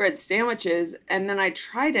these white bread sandwiches and then I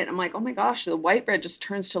tried it. I'm like, oh my gosh, the white bread just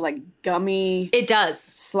turns to like gummy. It does.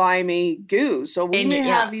 Slimy goo. So we may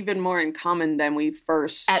have even more in common than we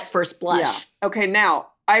at first blush. Yeah. Okay,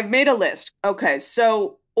 now I've made a list. Okay,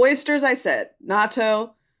 so oysters, I said,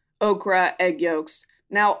 natto, okra, egg yolks.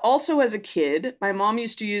 Now, also as a kid, my mom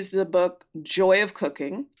used to use the book Joy of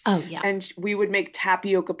Cooking. Oh, yeah. And we would make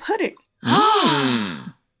tapioca pudding.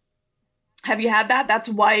 Have you had that? That's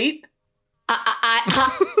white.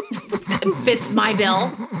 Fits my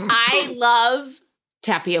bill. I love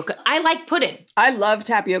tapioca. I like pudding. I love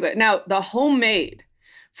tapioca. Now, the homemade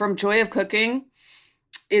from Joy of Cooking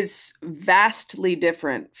is vastly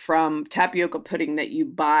different from tapioca pudding that you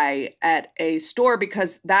buy at a store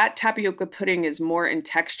because that tapioca pudding is more in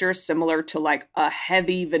texture, similar to like a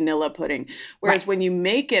heavy vanilla pudding. Whereas when you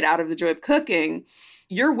make it out of the Joy of Cooking,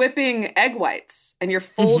 you're whipping egg whites and you're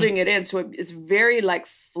folding it in. So it's very like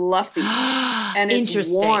fluffy and it's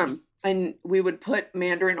warm. And we would put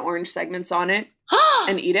mandarin orange segments on it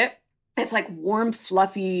and eat it. It's like warm,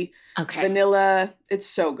 fluffy vanilla. It's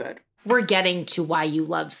so good. We're getting to why you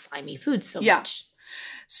love slimy food so much.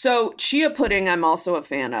 So chia pudding, I'm also a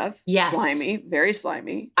fan of. Yes. Slimy, very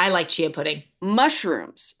slimy. I like chia pudding.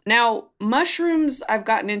 Mushrooms. Now, mushrooms I've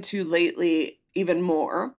gotten into lately even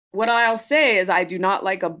more. What I'll say is I do not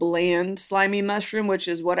like a bland, slimy mushroom, which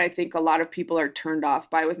is what I think a lot of people are turned off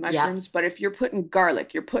by with mushrooms. But if you're putting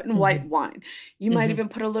garlic, you're putting white wine, you might even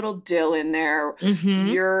put a little dill in there.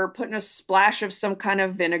 You're putting a splash of some kind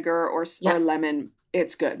of vinegar or lemon.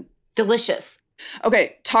 It's good. Delicious.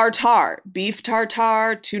 Okay, tartare, beef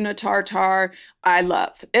tartare, tuna tartare, I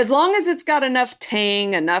love. As long as it's got enough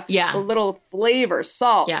tang, enough a little flavor,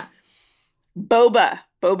 salt. Yeah. Boba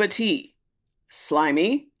tea,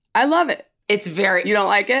 slimy. I love it. It's very. You don't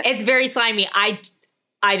like it? It's very slimy. I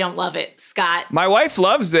don't love it, Scott. My wife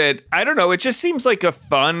loves it. I don't know. It just seems like a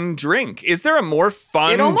fun drink. Is there a more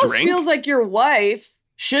fun drink? It almost feels like your wife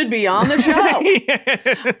should be on the show.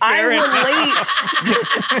 I relate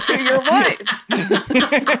to your wife.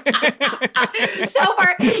 So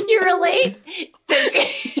far, you relate that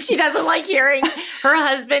she doesn't like hearing her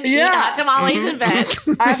husband eat hot tamales in bed.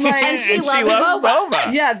 I'm like, and she loves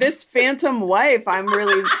boba. Yeah, this phantom wife, I'm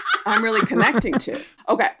really connecting to.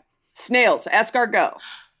 Okay, snails, escargot.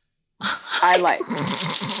 I like.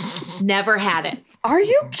 Never had it. Are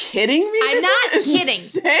you kidding me? I'm not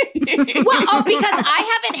kidding. Well, because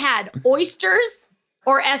I haven't had oysters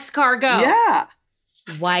or escargot. Yeah.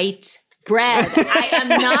 White bread. I am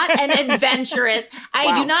not an adventurous.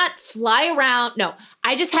 I do not fly around. No,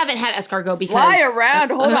 I just haven't had escargot because. Fly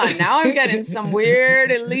around? Hold on. Now I'm getting some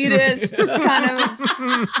weird elitist kind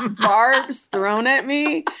of barbs thrown at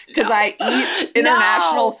me because I eat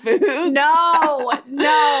international foods. No,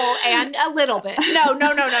 and a little bit. No.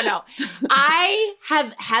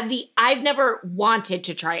 I've never wanted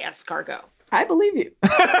to try escargot. I believe you.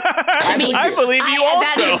 I believe you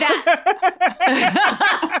also.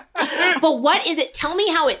 But what is it? Tell me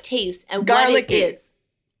how it tastes and garlicky. What it is.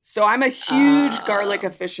 So I'm a huge garlic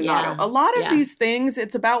aficionado. Yeah, a lot of these things,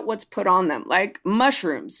 it's about what's put on them, like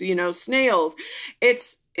mushrooms, snails.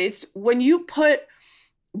 It's when you put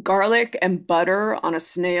garlic and butter on a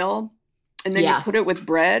snail and then you put it with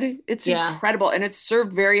bread, it's incredible. And it's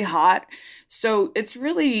served very hot. So it's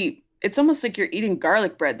almost like you're eating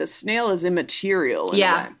garlic bread. The snail is immaterial. In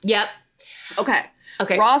a way. Yep. Okay.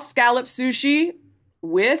 Raw scallop sushi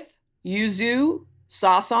with yuzu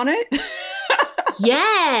sauce on it.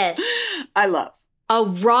 Yes. I love.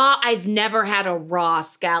 I've never had a raw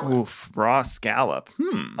scallop. Oof, raw scallop.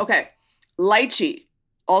 Okay. Lychee,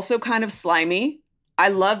 also kind of slimy. I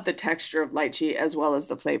love the texture of lychee as well as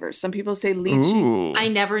the flavors. Some people say lychee. Ooh. I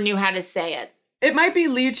never knew how to say it. It might be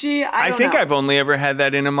lychee. I think know. I've only ever had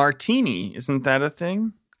that in a martini. Isn't that a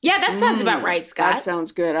thing? Yeah, that sounds about right, Scott. That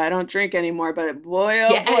sounds good. I don't drink anymore, but boy,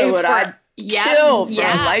 oh boy, would I kill for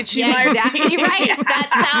a lychee martini. Exactly right. That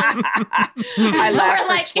sounds... I laughed for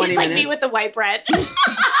 20 it's minutes. like me with the white bread.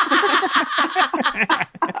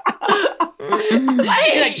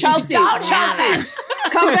 You're like, Chelsea,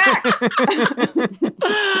 come back.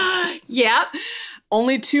 Yep.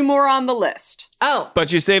 Only 2 more on the list. Oh.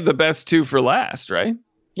 But you saved the best 2 for last, right?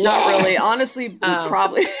 Not really. Honestly,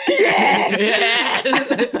 probably. Yes.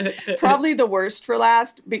 Probably the worst for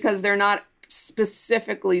last because they're not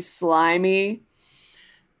specifically slimy.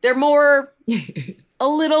 They're more a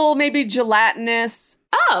little maybe gelatinous.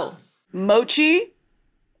 Oh. Mochi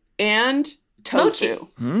and tofu.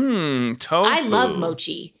 Tofu. I love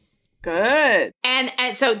mochi. Good. And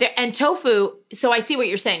tofu, so I see what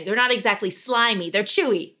you're saying. They're not exactly slimy. They're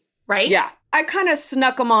chewy, right? Yeah. I kind of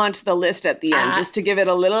snuck them onto the list at the end just to give it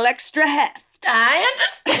a little extra heft. I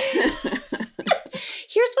understand.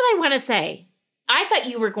 Here's what I want to say. I thought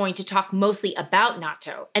you were going to talk mostly about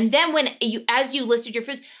natto. And then as you listed your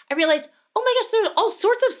foods, I realized, oh my gosh, there's all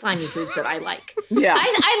sorts of slimy foods that I like. Yeah.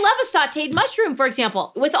 I love a sauteed mushroom, for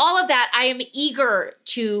example. With all of that, I am eager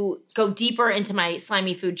to go deeper into my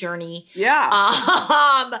slimy food journey.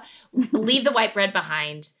 Yeah. Leave the white bread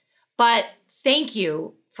behind. But thank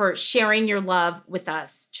you for sharing your love with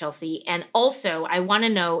us, Chelsea. And also, I want to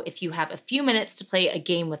know if you have a few minutes to play a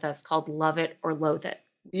game with us called Love It or Loathe It.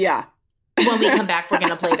 Yeah. When we come back, we're going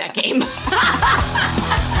to play that game.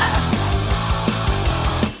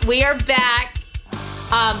 We are back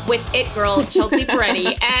with It Girl, Chelsea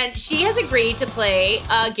Peretti, and she has agreed to play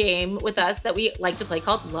a game with us that we like to play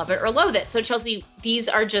called Love It or Loathe It. So, Chelsea, these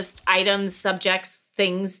are just items, subjects,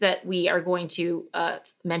 things that we are going to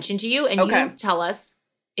mention to you, and you tell us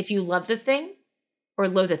if you love the thing or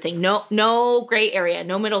loathe the thing. No gray area,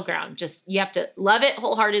 no middle ground. Just you have to love it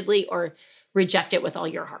wholeheartedly or reject it with all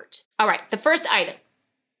your heart. All right, the first item.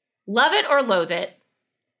 Love it or loathe it,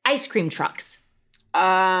 ice cream trucks.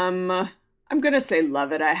 I'm going to say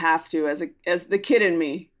love it. I have to as the kid in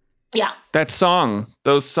me. Yeah. Those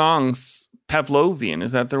songs, Pavlovian,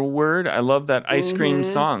 is that the word? I love that ice cream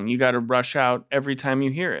song. You got to rush out every time you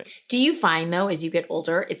hear it. Do you find, though, as you get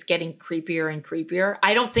older, it's getting creepier and creepier?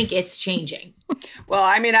 I don't think it's changing. Well,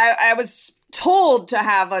 I mean, I was told to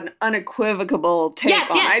have an unequivocal take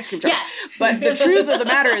on ice cream trucks. Yes. But the truth of the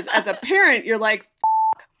matter is, as a parent, you're like,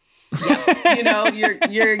 yep. You know,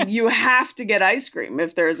 you have to get ice cream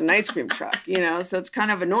if there's an ice cream truck, you know, so it's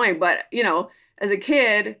kind of annoying. But, you know, as a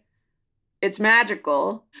kid, it's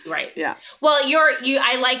magical. Right. Yeah. Well,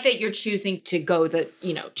 I like that you're choosing to go the,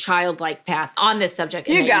 childlike path on this subject.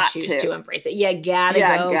 And you choose to embrace it. You gotta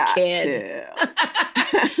go, kid.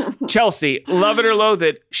 Chelsea, love it or loathe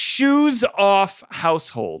it, shoes off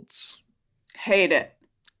households. Hate it.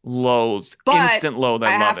 Loathe. But instant loathe.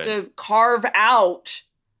 I love have it. To carve out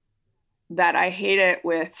that I hate it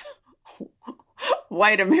with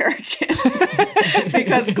white Americans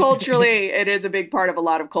because culturally it is a big part of a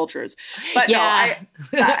lot of cultures. But no,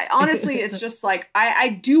 I honestly, it's just like,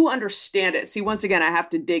 I do understand it. See, once again, I have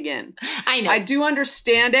to dig in. I know. I do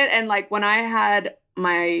understand it. And like when I had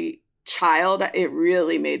my child, it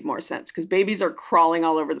really made more sense because babies are crawling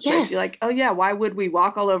all over the place. Yes. You're like, oh yeah, why would we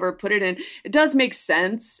walk all over, put it in? It does make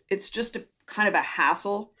sense. It's just kind of a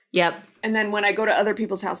hassle. Yep. And then when I go to other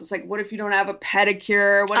people's houses, it's like, what if you don't have a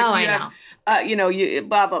pedicure? What if you have, you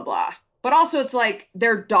blah, blah, blah. But also it's like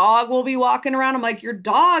their dog will be walking around. I'm like, your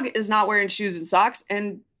dog is not wearing shoes and socks.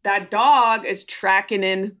 And that dog is tracking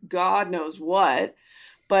in God knows what.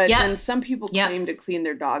 But then some people claim to clean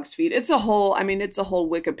their dog's feet. It's a whole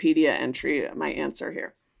Wikipedia entry, my answer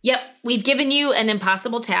here. Yep. We've given you an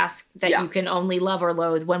impossible task that you can only love or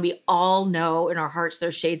loathe when we all know in our hearts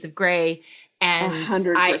there's shades of gray. And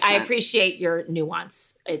 100%. I appreciate your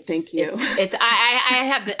nuance. Thank you.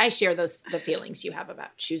 I share the feelings you have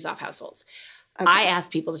about shoes off households. Okay. I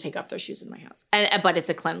ask people to take off their shoes in my house, but it's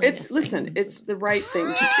a cleanliness. It's the right thing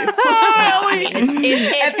to do. At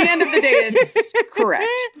the end of the day, it's correct.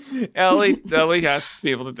 Ellie asks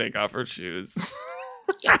people to take off her shoes.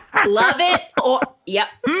 Yeah. Love it or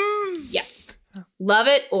love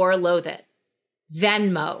it or loathe it.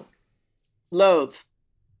 Venmo. Loathe.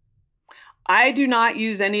 I do not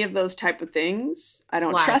use any of those type of things. I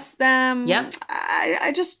don't trust them. Yep.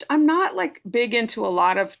 I'm not like big into a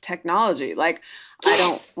lot of technology. Like I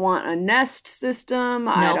don't want a Nest system.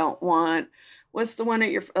 Nope. I don't want, what's the one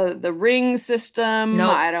at your, the Ring system.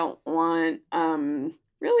 Nope. I don't want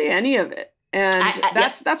really any of it. And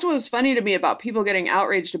that's what was funny to me about people getting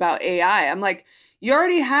outraged about AI. I'm like, you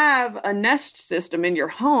already have a Nest system in your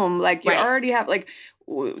home. Like, you already have, like,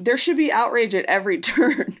 there should be outrage at every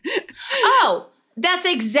turn. Oh, that's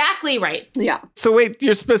exactly right. Yeah. So wait,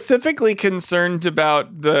 you're specifically concerned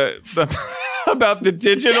about the about the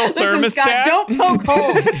digital thermostat? Scott, don't poke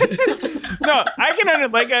holes. No, I can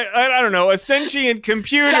I don't know, a sentient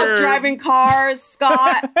computer. Self-driving cars,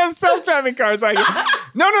 Scott. Self-driving cars. No.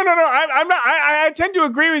 I'm not. I tend to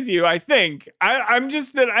agree with you. I think I'm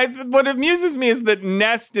just that. What amuses me is that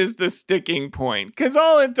Nest is the sticking point, because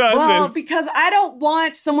all it does is because I don't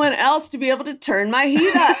want someone else to be able to turn my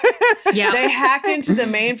heat up. Yeah, they hack into the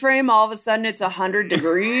mainframe. All of a sudden, it's 100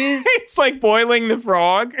 degrees. It's like boiling the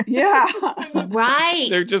frog. Yeah, right.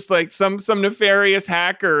 They're just like some nefarious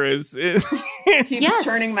hacker is keeps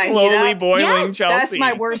turning my slowly heat up. boiling Chelsea. That's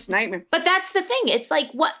my worst nightmare. But that's the thing. It's like,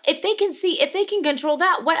 what if they can control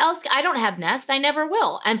that? What else? I don't have Nest. I never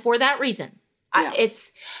will, and for that reason,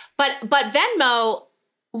 but Venmo.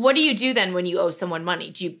 What do you do then when you owe someone money?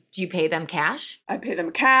 Do you pay them cash? I pay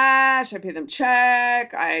them cash. I pay them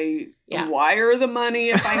check. I wire the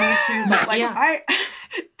money if I need to. But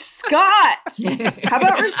Scott, how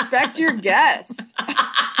about respect your guest?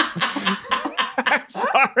 I'm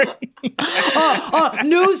sorry.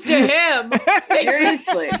 News to him.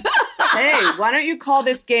 Seriously. Hey, why don't you call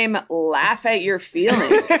this game Laugh at Your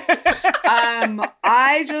Feelings?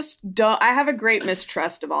 I just don't. I have a great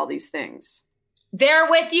mistrust of all these things. They're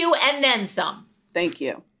with you and then some. Thank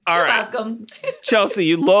you. All You're right. welcome. Chelsea,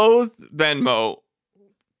 you loathe Venmo.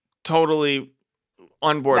 Totally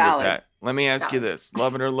on board with that. Let me ask you this.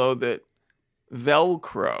 Love it or loathe it.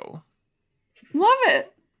 Velcro. Love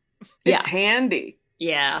it. It's handy.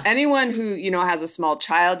 Yeah. Anyone who, has a small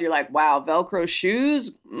child, you're like, wow, Velcro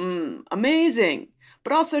shoes? Amazing.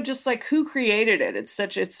 But also just like, who created it? It's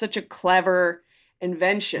such a clever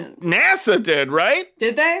invention. NASA did, right?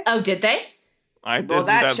 Did they? Oh, did they?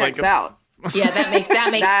 That checks out. Yeah, that makes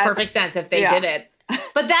perfect sense if they did it.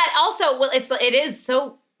 But that also, it is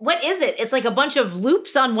so, what is it? It's like a bunch of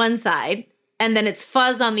loops on one side and then it's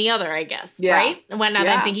fuzz on the other, I guess, right? Now that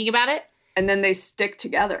I'm thinking about it. And then they stick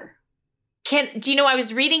together. I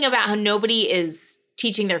was reading about how nobody is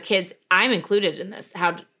teaching their kids, I'm included in this,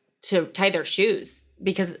 how to tie their shoes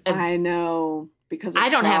because I know, because I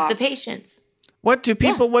don't have the patience. What do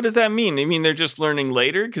people, what does that mean? I mean, they're just learning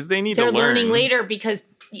later because they need to learn. They're learning later because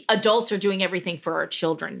adults are doing everything for our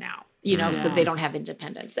children now, so they don't have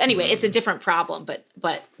independence. Anyway, it's a different problem, but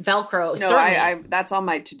Velcro, certainly. That's on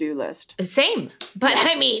my to-do list. But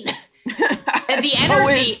I mean, the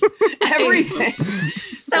energy. Everything.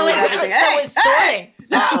 So is sorting.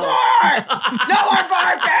 No more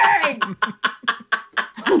barking!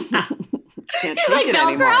 Can't take it Velcro?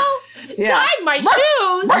 anymore. Tying my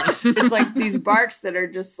shoes. It's like these barks that are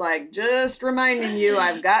just reminding you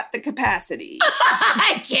I've got the capacity.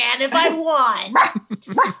 I can if I want.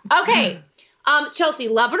 Okay. Chelsea,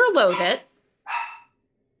 love it or loathe it.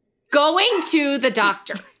 Going to the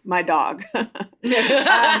doctor. My dog.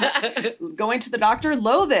 Going to the doctor,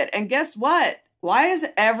 loathe it. And guess what? Why is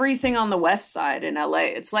everything on the west side in LA?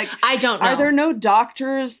 It's like, I don't know. Are there no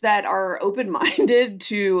doctors that are open-minded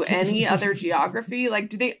to any other geography? Like,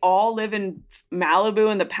 do they all live in Malibu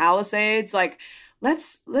and the Palisades? Like,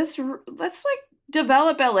 let's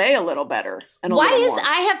develop LA a little better. And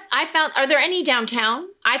I found, are there any downtown?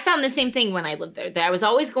 I found the same thing when I lived there. That I was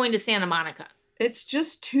always going to Santa Monica. It's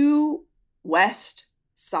just too west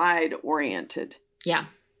side oriented. Yeah.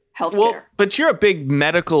 Healthcare. Well, but you're a big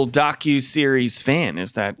medical docuseries fan,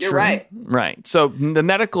 is that true? You're right. Right. So the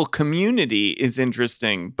medical community is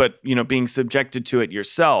interesting, but being subjected to it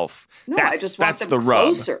yourself, I just want them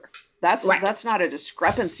closer. That's not a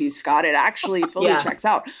discrepancy, Scott. It actually fully checks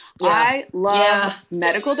out. Yeah. I love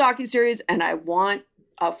medical docuseries, and I want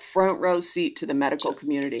a front row seat to the medical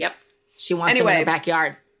community. Yep. She wants them in her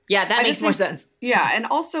backyard. Yeah, that makes more sense. Yeah, and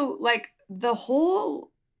also the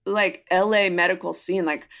whole LA medical scene,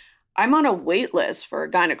 I'm on a wait list for a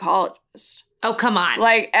gynecologist. Oh, come on.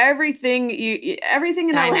 Everything in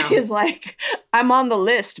LA is I'm on the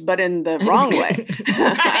list, but in the wrong way.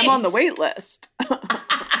 I'm on the wait list.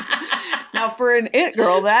 Now, for an it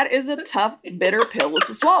girl, that is a tough, bitter pill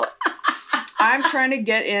to swallow. I'm trying to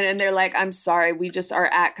get in, and they're like, I'm sorry, we just are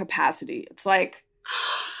at capacity. It's like,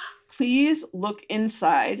 please look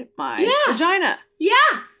inside my vagina. Yeah.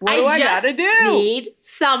 What do I gotta do? I need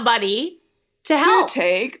somebody to help. To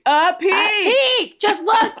take a peek. Just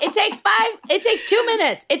look. It takes 2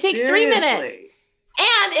 minutes. It takes 3 minutes.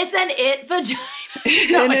 And it's an it vagina.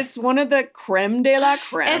 And it's one of the creme de vagina. And it's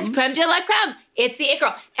one of the creme de la creme. It's creme de la creme. It's the it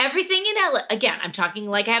girl. Everything in LA, again, I'm talking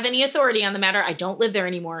like I have any authority on the matter. I don't live there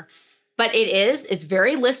anymore. But it's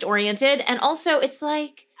very list oriented. And also it's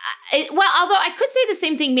like, although I could say the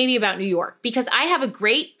same thing maybe about New York, because I have a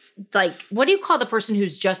great, like, what do you call the person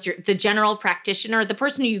who's just the general practitioner, the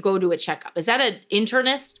person who you go to a checkup? Is that an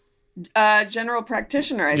internist? General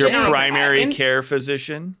practitioner. Your primary care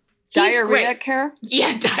physician? Diarrhea care?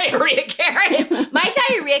 Yeah, diarrhea care. My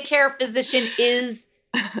diarrhea care physician is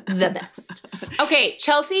the best. Okay,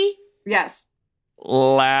 Chelsea? Yes.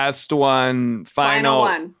 Last one. Final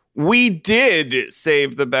one. We did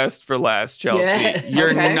save the best for last, Chelsea. Yeah.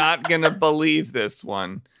 You're not going to believe this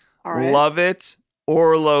one. All right. Love it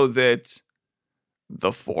or loathe it,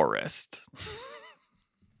 the forest.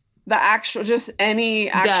 Any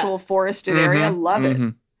actual forested area. Love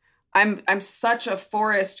it. I'm such a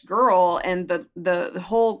forest girl, and the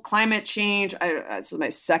whole climate change. It's my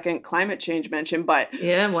second climate change mention, but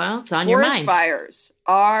yeah, well, it's on your mind. Forest fires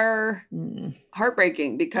are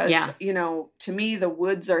heartbreaking because to me the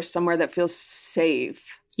woods are somewhere that feels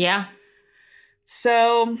safe. Yeah.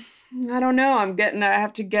 So I don't know. I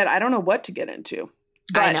don't know what to get into.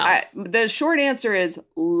 But the short answer is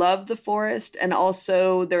love the forest. And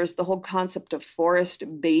also there's the whole concept of forest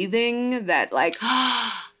bathing that like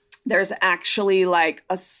there's actually like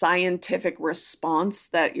a scientific response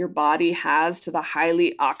that your body has to the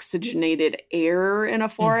highly oxygenated air in a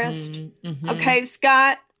forest. Okay,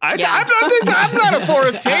 Scott? I'm not a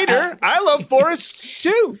forest hater. I love forests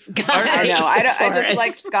too. I know. I just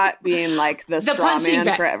like Scott being like the straw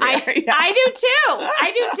man for everything. I do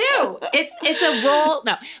too. It's a role.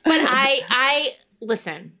 No, but I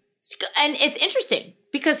listen, and it's interesting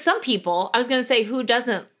because some people. I was going to say who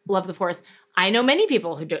doesn't love the forest. I know many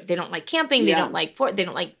people who they don't like camping. They don't like they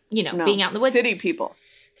don't like being out in the woods. City people.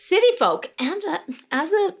 City folk, and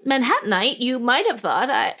as a Manhattanite, you might have thought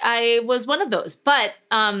I was one of those, but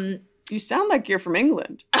you sound like you're from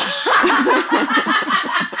England. That's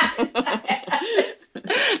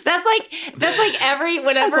like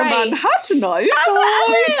whenever as a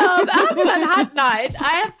Manhattanite,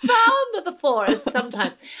 I have found the forest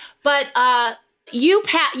sometimes, but you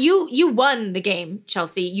won the game,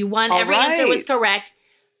 Chelsea. You won. Every answer was correct.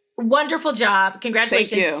 Wonderful job.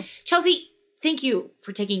 Congratulations, Thank you. Chelsea. Thank you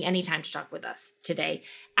for taking any time to talk with us today.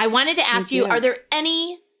 I wanted to ask you, are there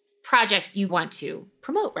any projects you want to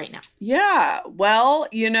promote right now? Yeah. Well,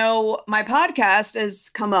 my podcast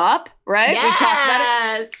has come up, right? Yes. We've talked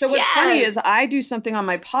about it. So what's funny is I do something on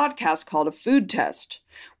my podcast called a food test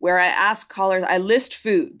where I ask callers, I list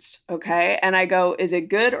foods, okay? And I go, is it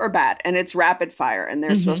good or bad? And it's rapid fire. And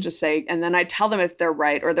they're supposed to say, and then I tell them if they're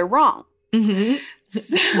right or they're wrong.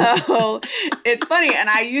 So it's funny. And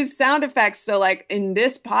I use sound effects. So like in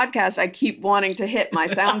this podcast, I keep wanting to hit my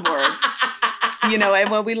soundboard, and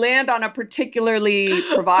when we land on a particularly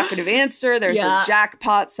provocative answer, there's a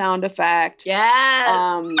jackpot sound effect.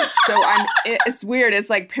 Yes. So it's weird. It's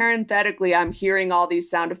like parenthetically, I'm hearing all these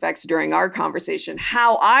sound effects during our conversation,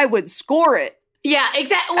 how I would score it. Yeah,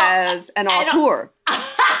 exactly. As an auteur.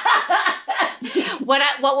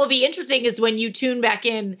 What will be interesting is when you tune back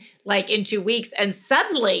in like in 2 weeks and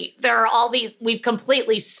suddenly there are all these, we've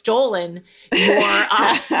completely stolen your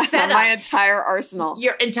setup. My entire arsenal.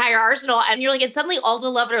 Your entire arsenal. And you're like, and suddenly all the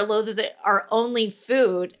love it or loathe it are only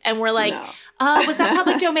food. And we're like, was that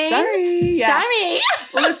public domain? Sorry. Yeah. Sorry.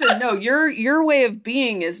 Well, listen, no, your way of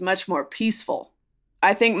being is much more peaceful.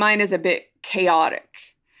 I think mine is a bit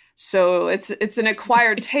chaotic. So it's an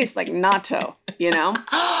acquired taste like natto,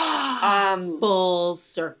 Full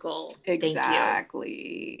circle.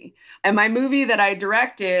 Exactly. And my movie that I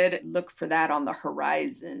directed, look for that on the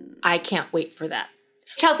horizon. I can't wait for that.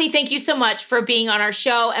 Chelsea, thank you so much for being on our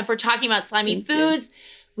show and for talking about slimy foods.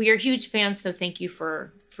 We are huge fans, so thank you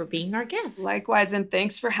for being our guest. Likewise, and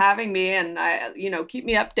thanks for having me. And keep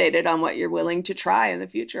me updated on what you're willing to try in the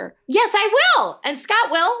future. Yes, I will. And Scott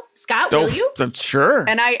will. Scott, will you? Sure.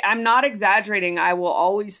 And I'm not exaggerating. I will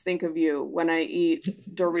always think of you when I eat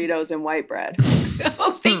Doritos and white bread.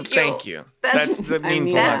 Oh, thank you. Thank you. That means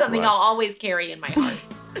a lot. That's something I'll always carry in my heart.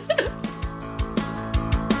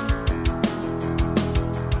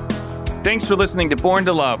 Thanks for listening to Born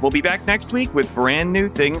to Love. We'll be back next week with brand new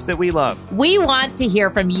things that we love. We want to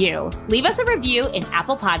hear from you. Leave us a review in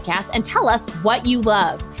Apple Podcasts and tell us what you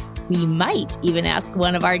love. We might even ask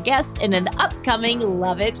one of our guests in an upcoming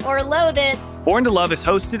Love It or Loathe It. Born to Love is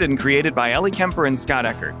hosted and created by Ellie Kemper and Scott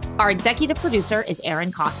Eckert. Our executive producer is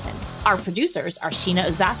Aaron Kaufman. Our producers are Sheena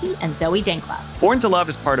Ozaki and Zoe Denkla. Born to Love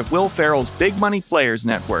is part of Will Ferrell's Big Money Players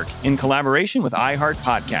Network in collaboration with iHeart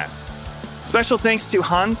Podcasts. Special thanks to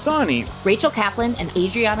Han Sani, Rachel Kaplan and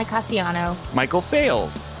Adriana Cassiano, Michael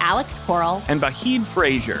Fales, Alex Coral, and Bahid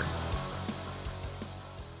Frazier.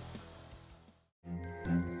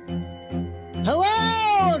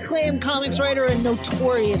 Hello, acclaimed comics writer and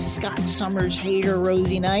notorious Scott Summers hater,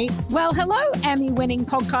 Rosie Knight. Well, hello, Emmy-winning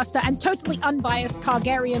podcaster and totally unbiased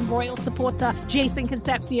Targaryen royal supporter, Jason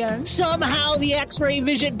Concepcion. Somehow the X-Ray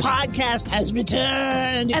Vision podcast has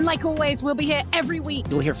returned. And like always, we'll be here every week.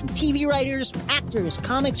 You'll hear from TV writers, actors,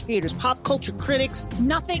 comics creators, pop culture critics.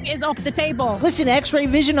 Nothing is off the table. Listen to X-Ray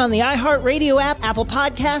Vision on the iHeartRadio app, Apple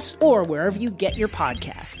Podcasts, or wherever you get your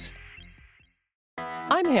podcasts.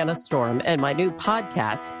 I'm Hannah Storm, and my new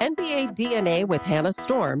podcast, NBA DNA with Hannah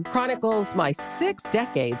Storm, chronicles my 6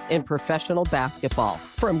 decades in professional basketball.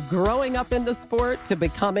 From growing up in the sport to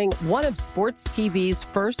becoming one of sports TV's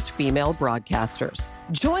first female broadcasters.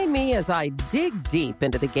 Join me as I dig deep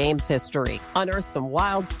into the game's history, unearth some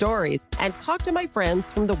wild stories, and talk to my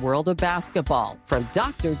friends from the world of basketball, from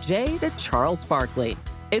Dr. J to Charles Barkley.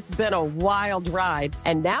 It's been a wild ride,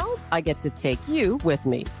 and now I get to take you with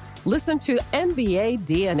me. Listen to NBA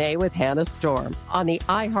DNA with Hannah Storm on the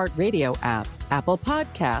iHeartRadio app, Apple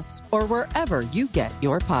Podcasts, or wherever you get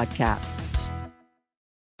your podcasts.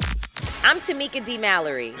 I'm Tamika D.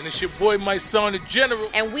 Mallory. And it's your boy, my son, the General.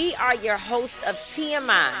 And we are your hosts of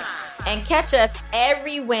TMI. And catch us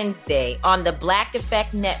every Wednesday on the Black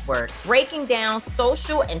Effect Network, breaking down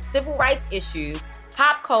social and civil rights issues,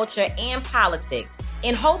 pop culture, and politics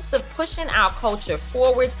in hopes of pushing our culture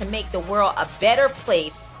forward to make the world a better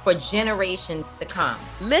place for generations to come.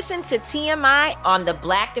 Listen to TMI on the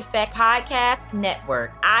Black Effect Podcast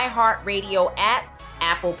Network, iHeartRadio app,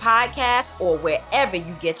 Apple Podcasts, or wherever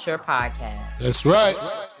you get your podcasts. That's right.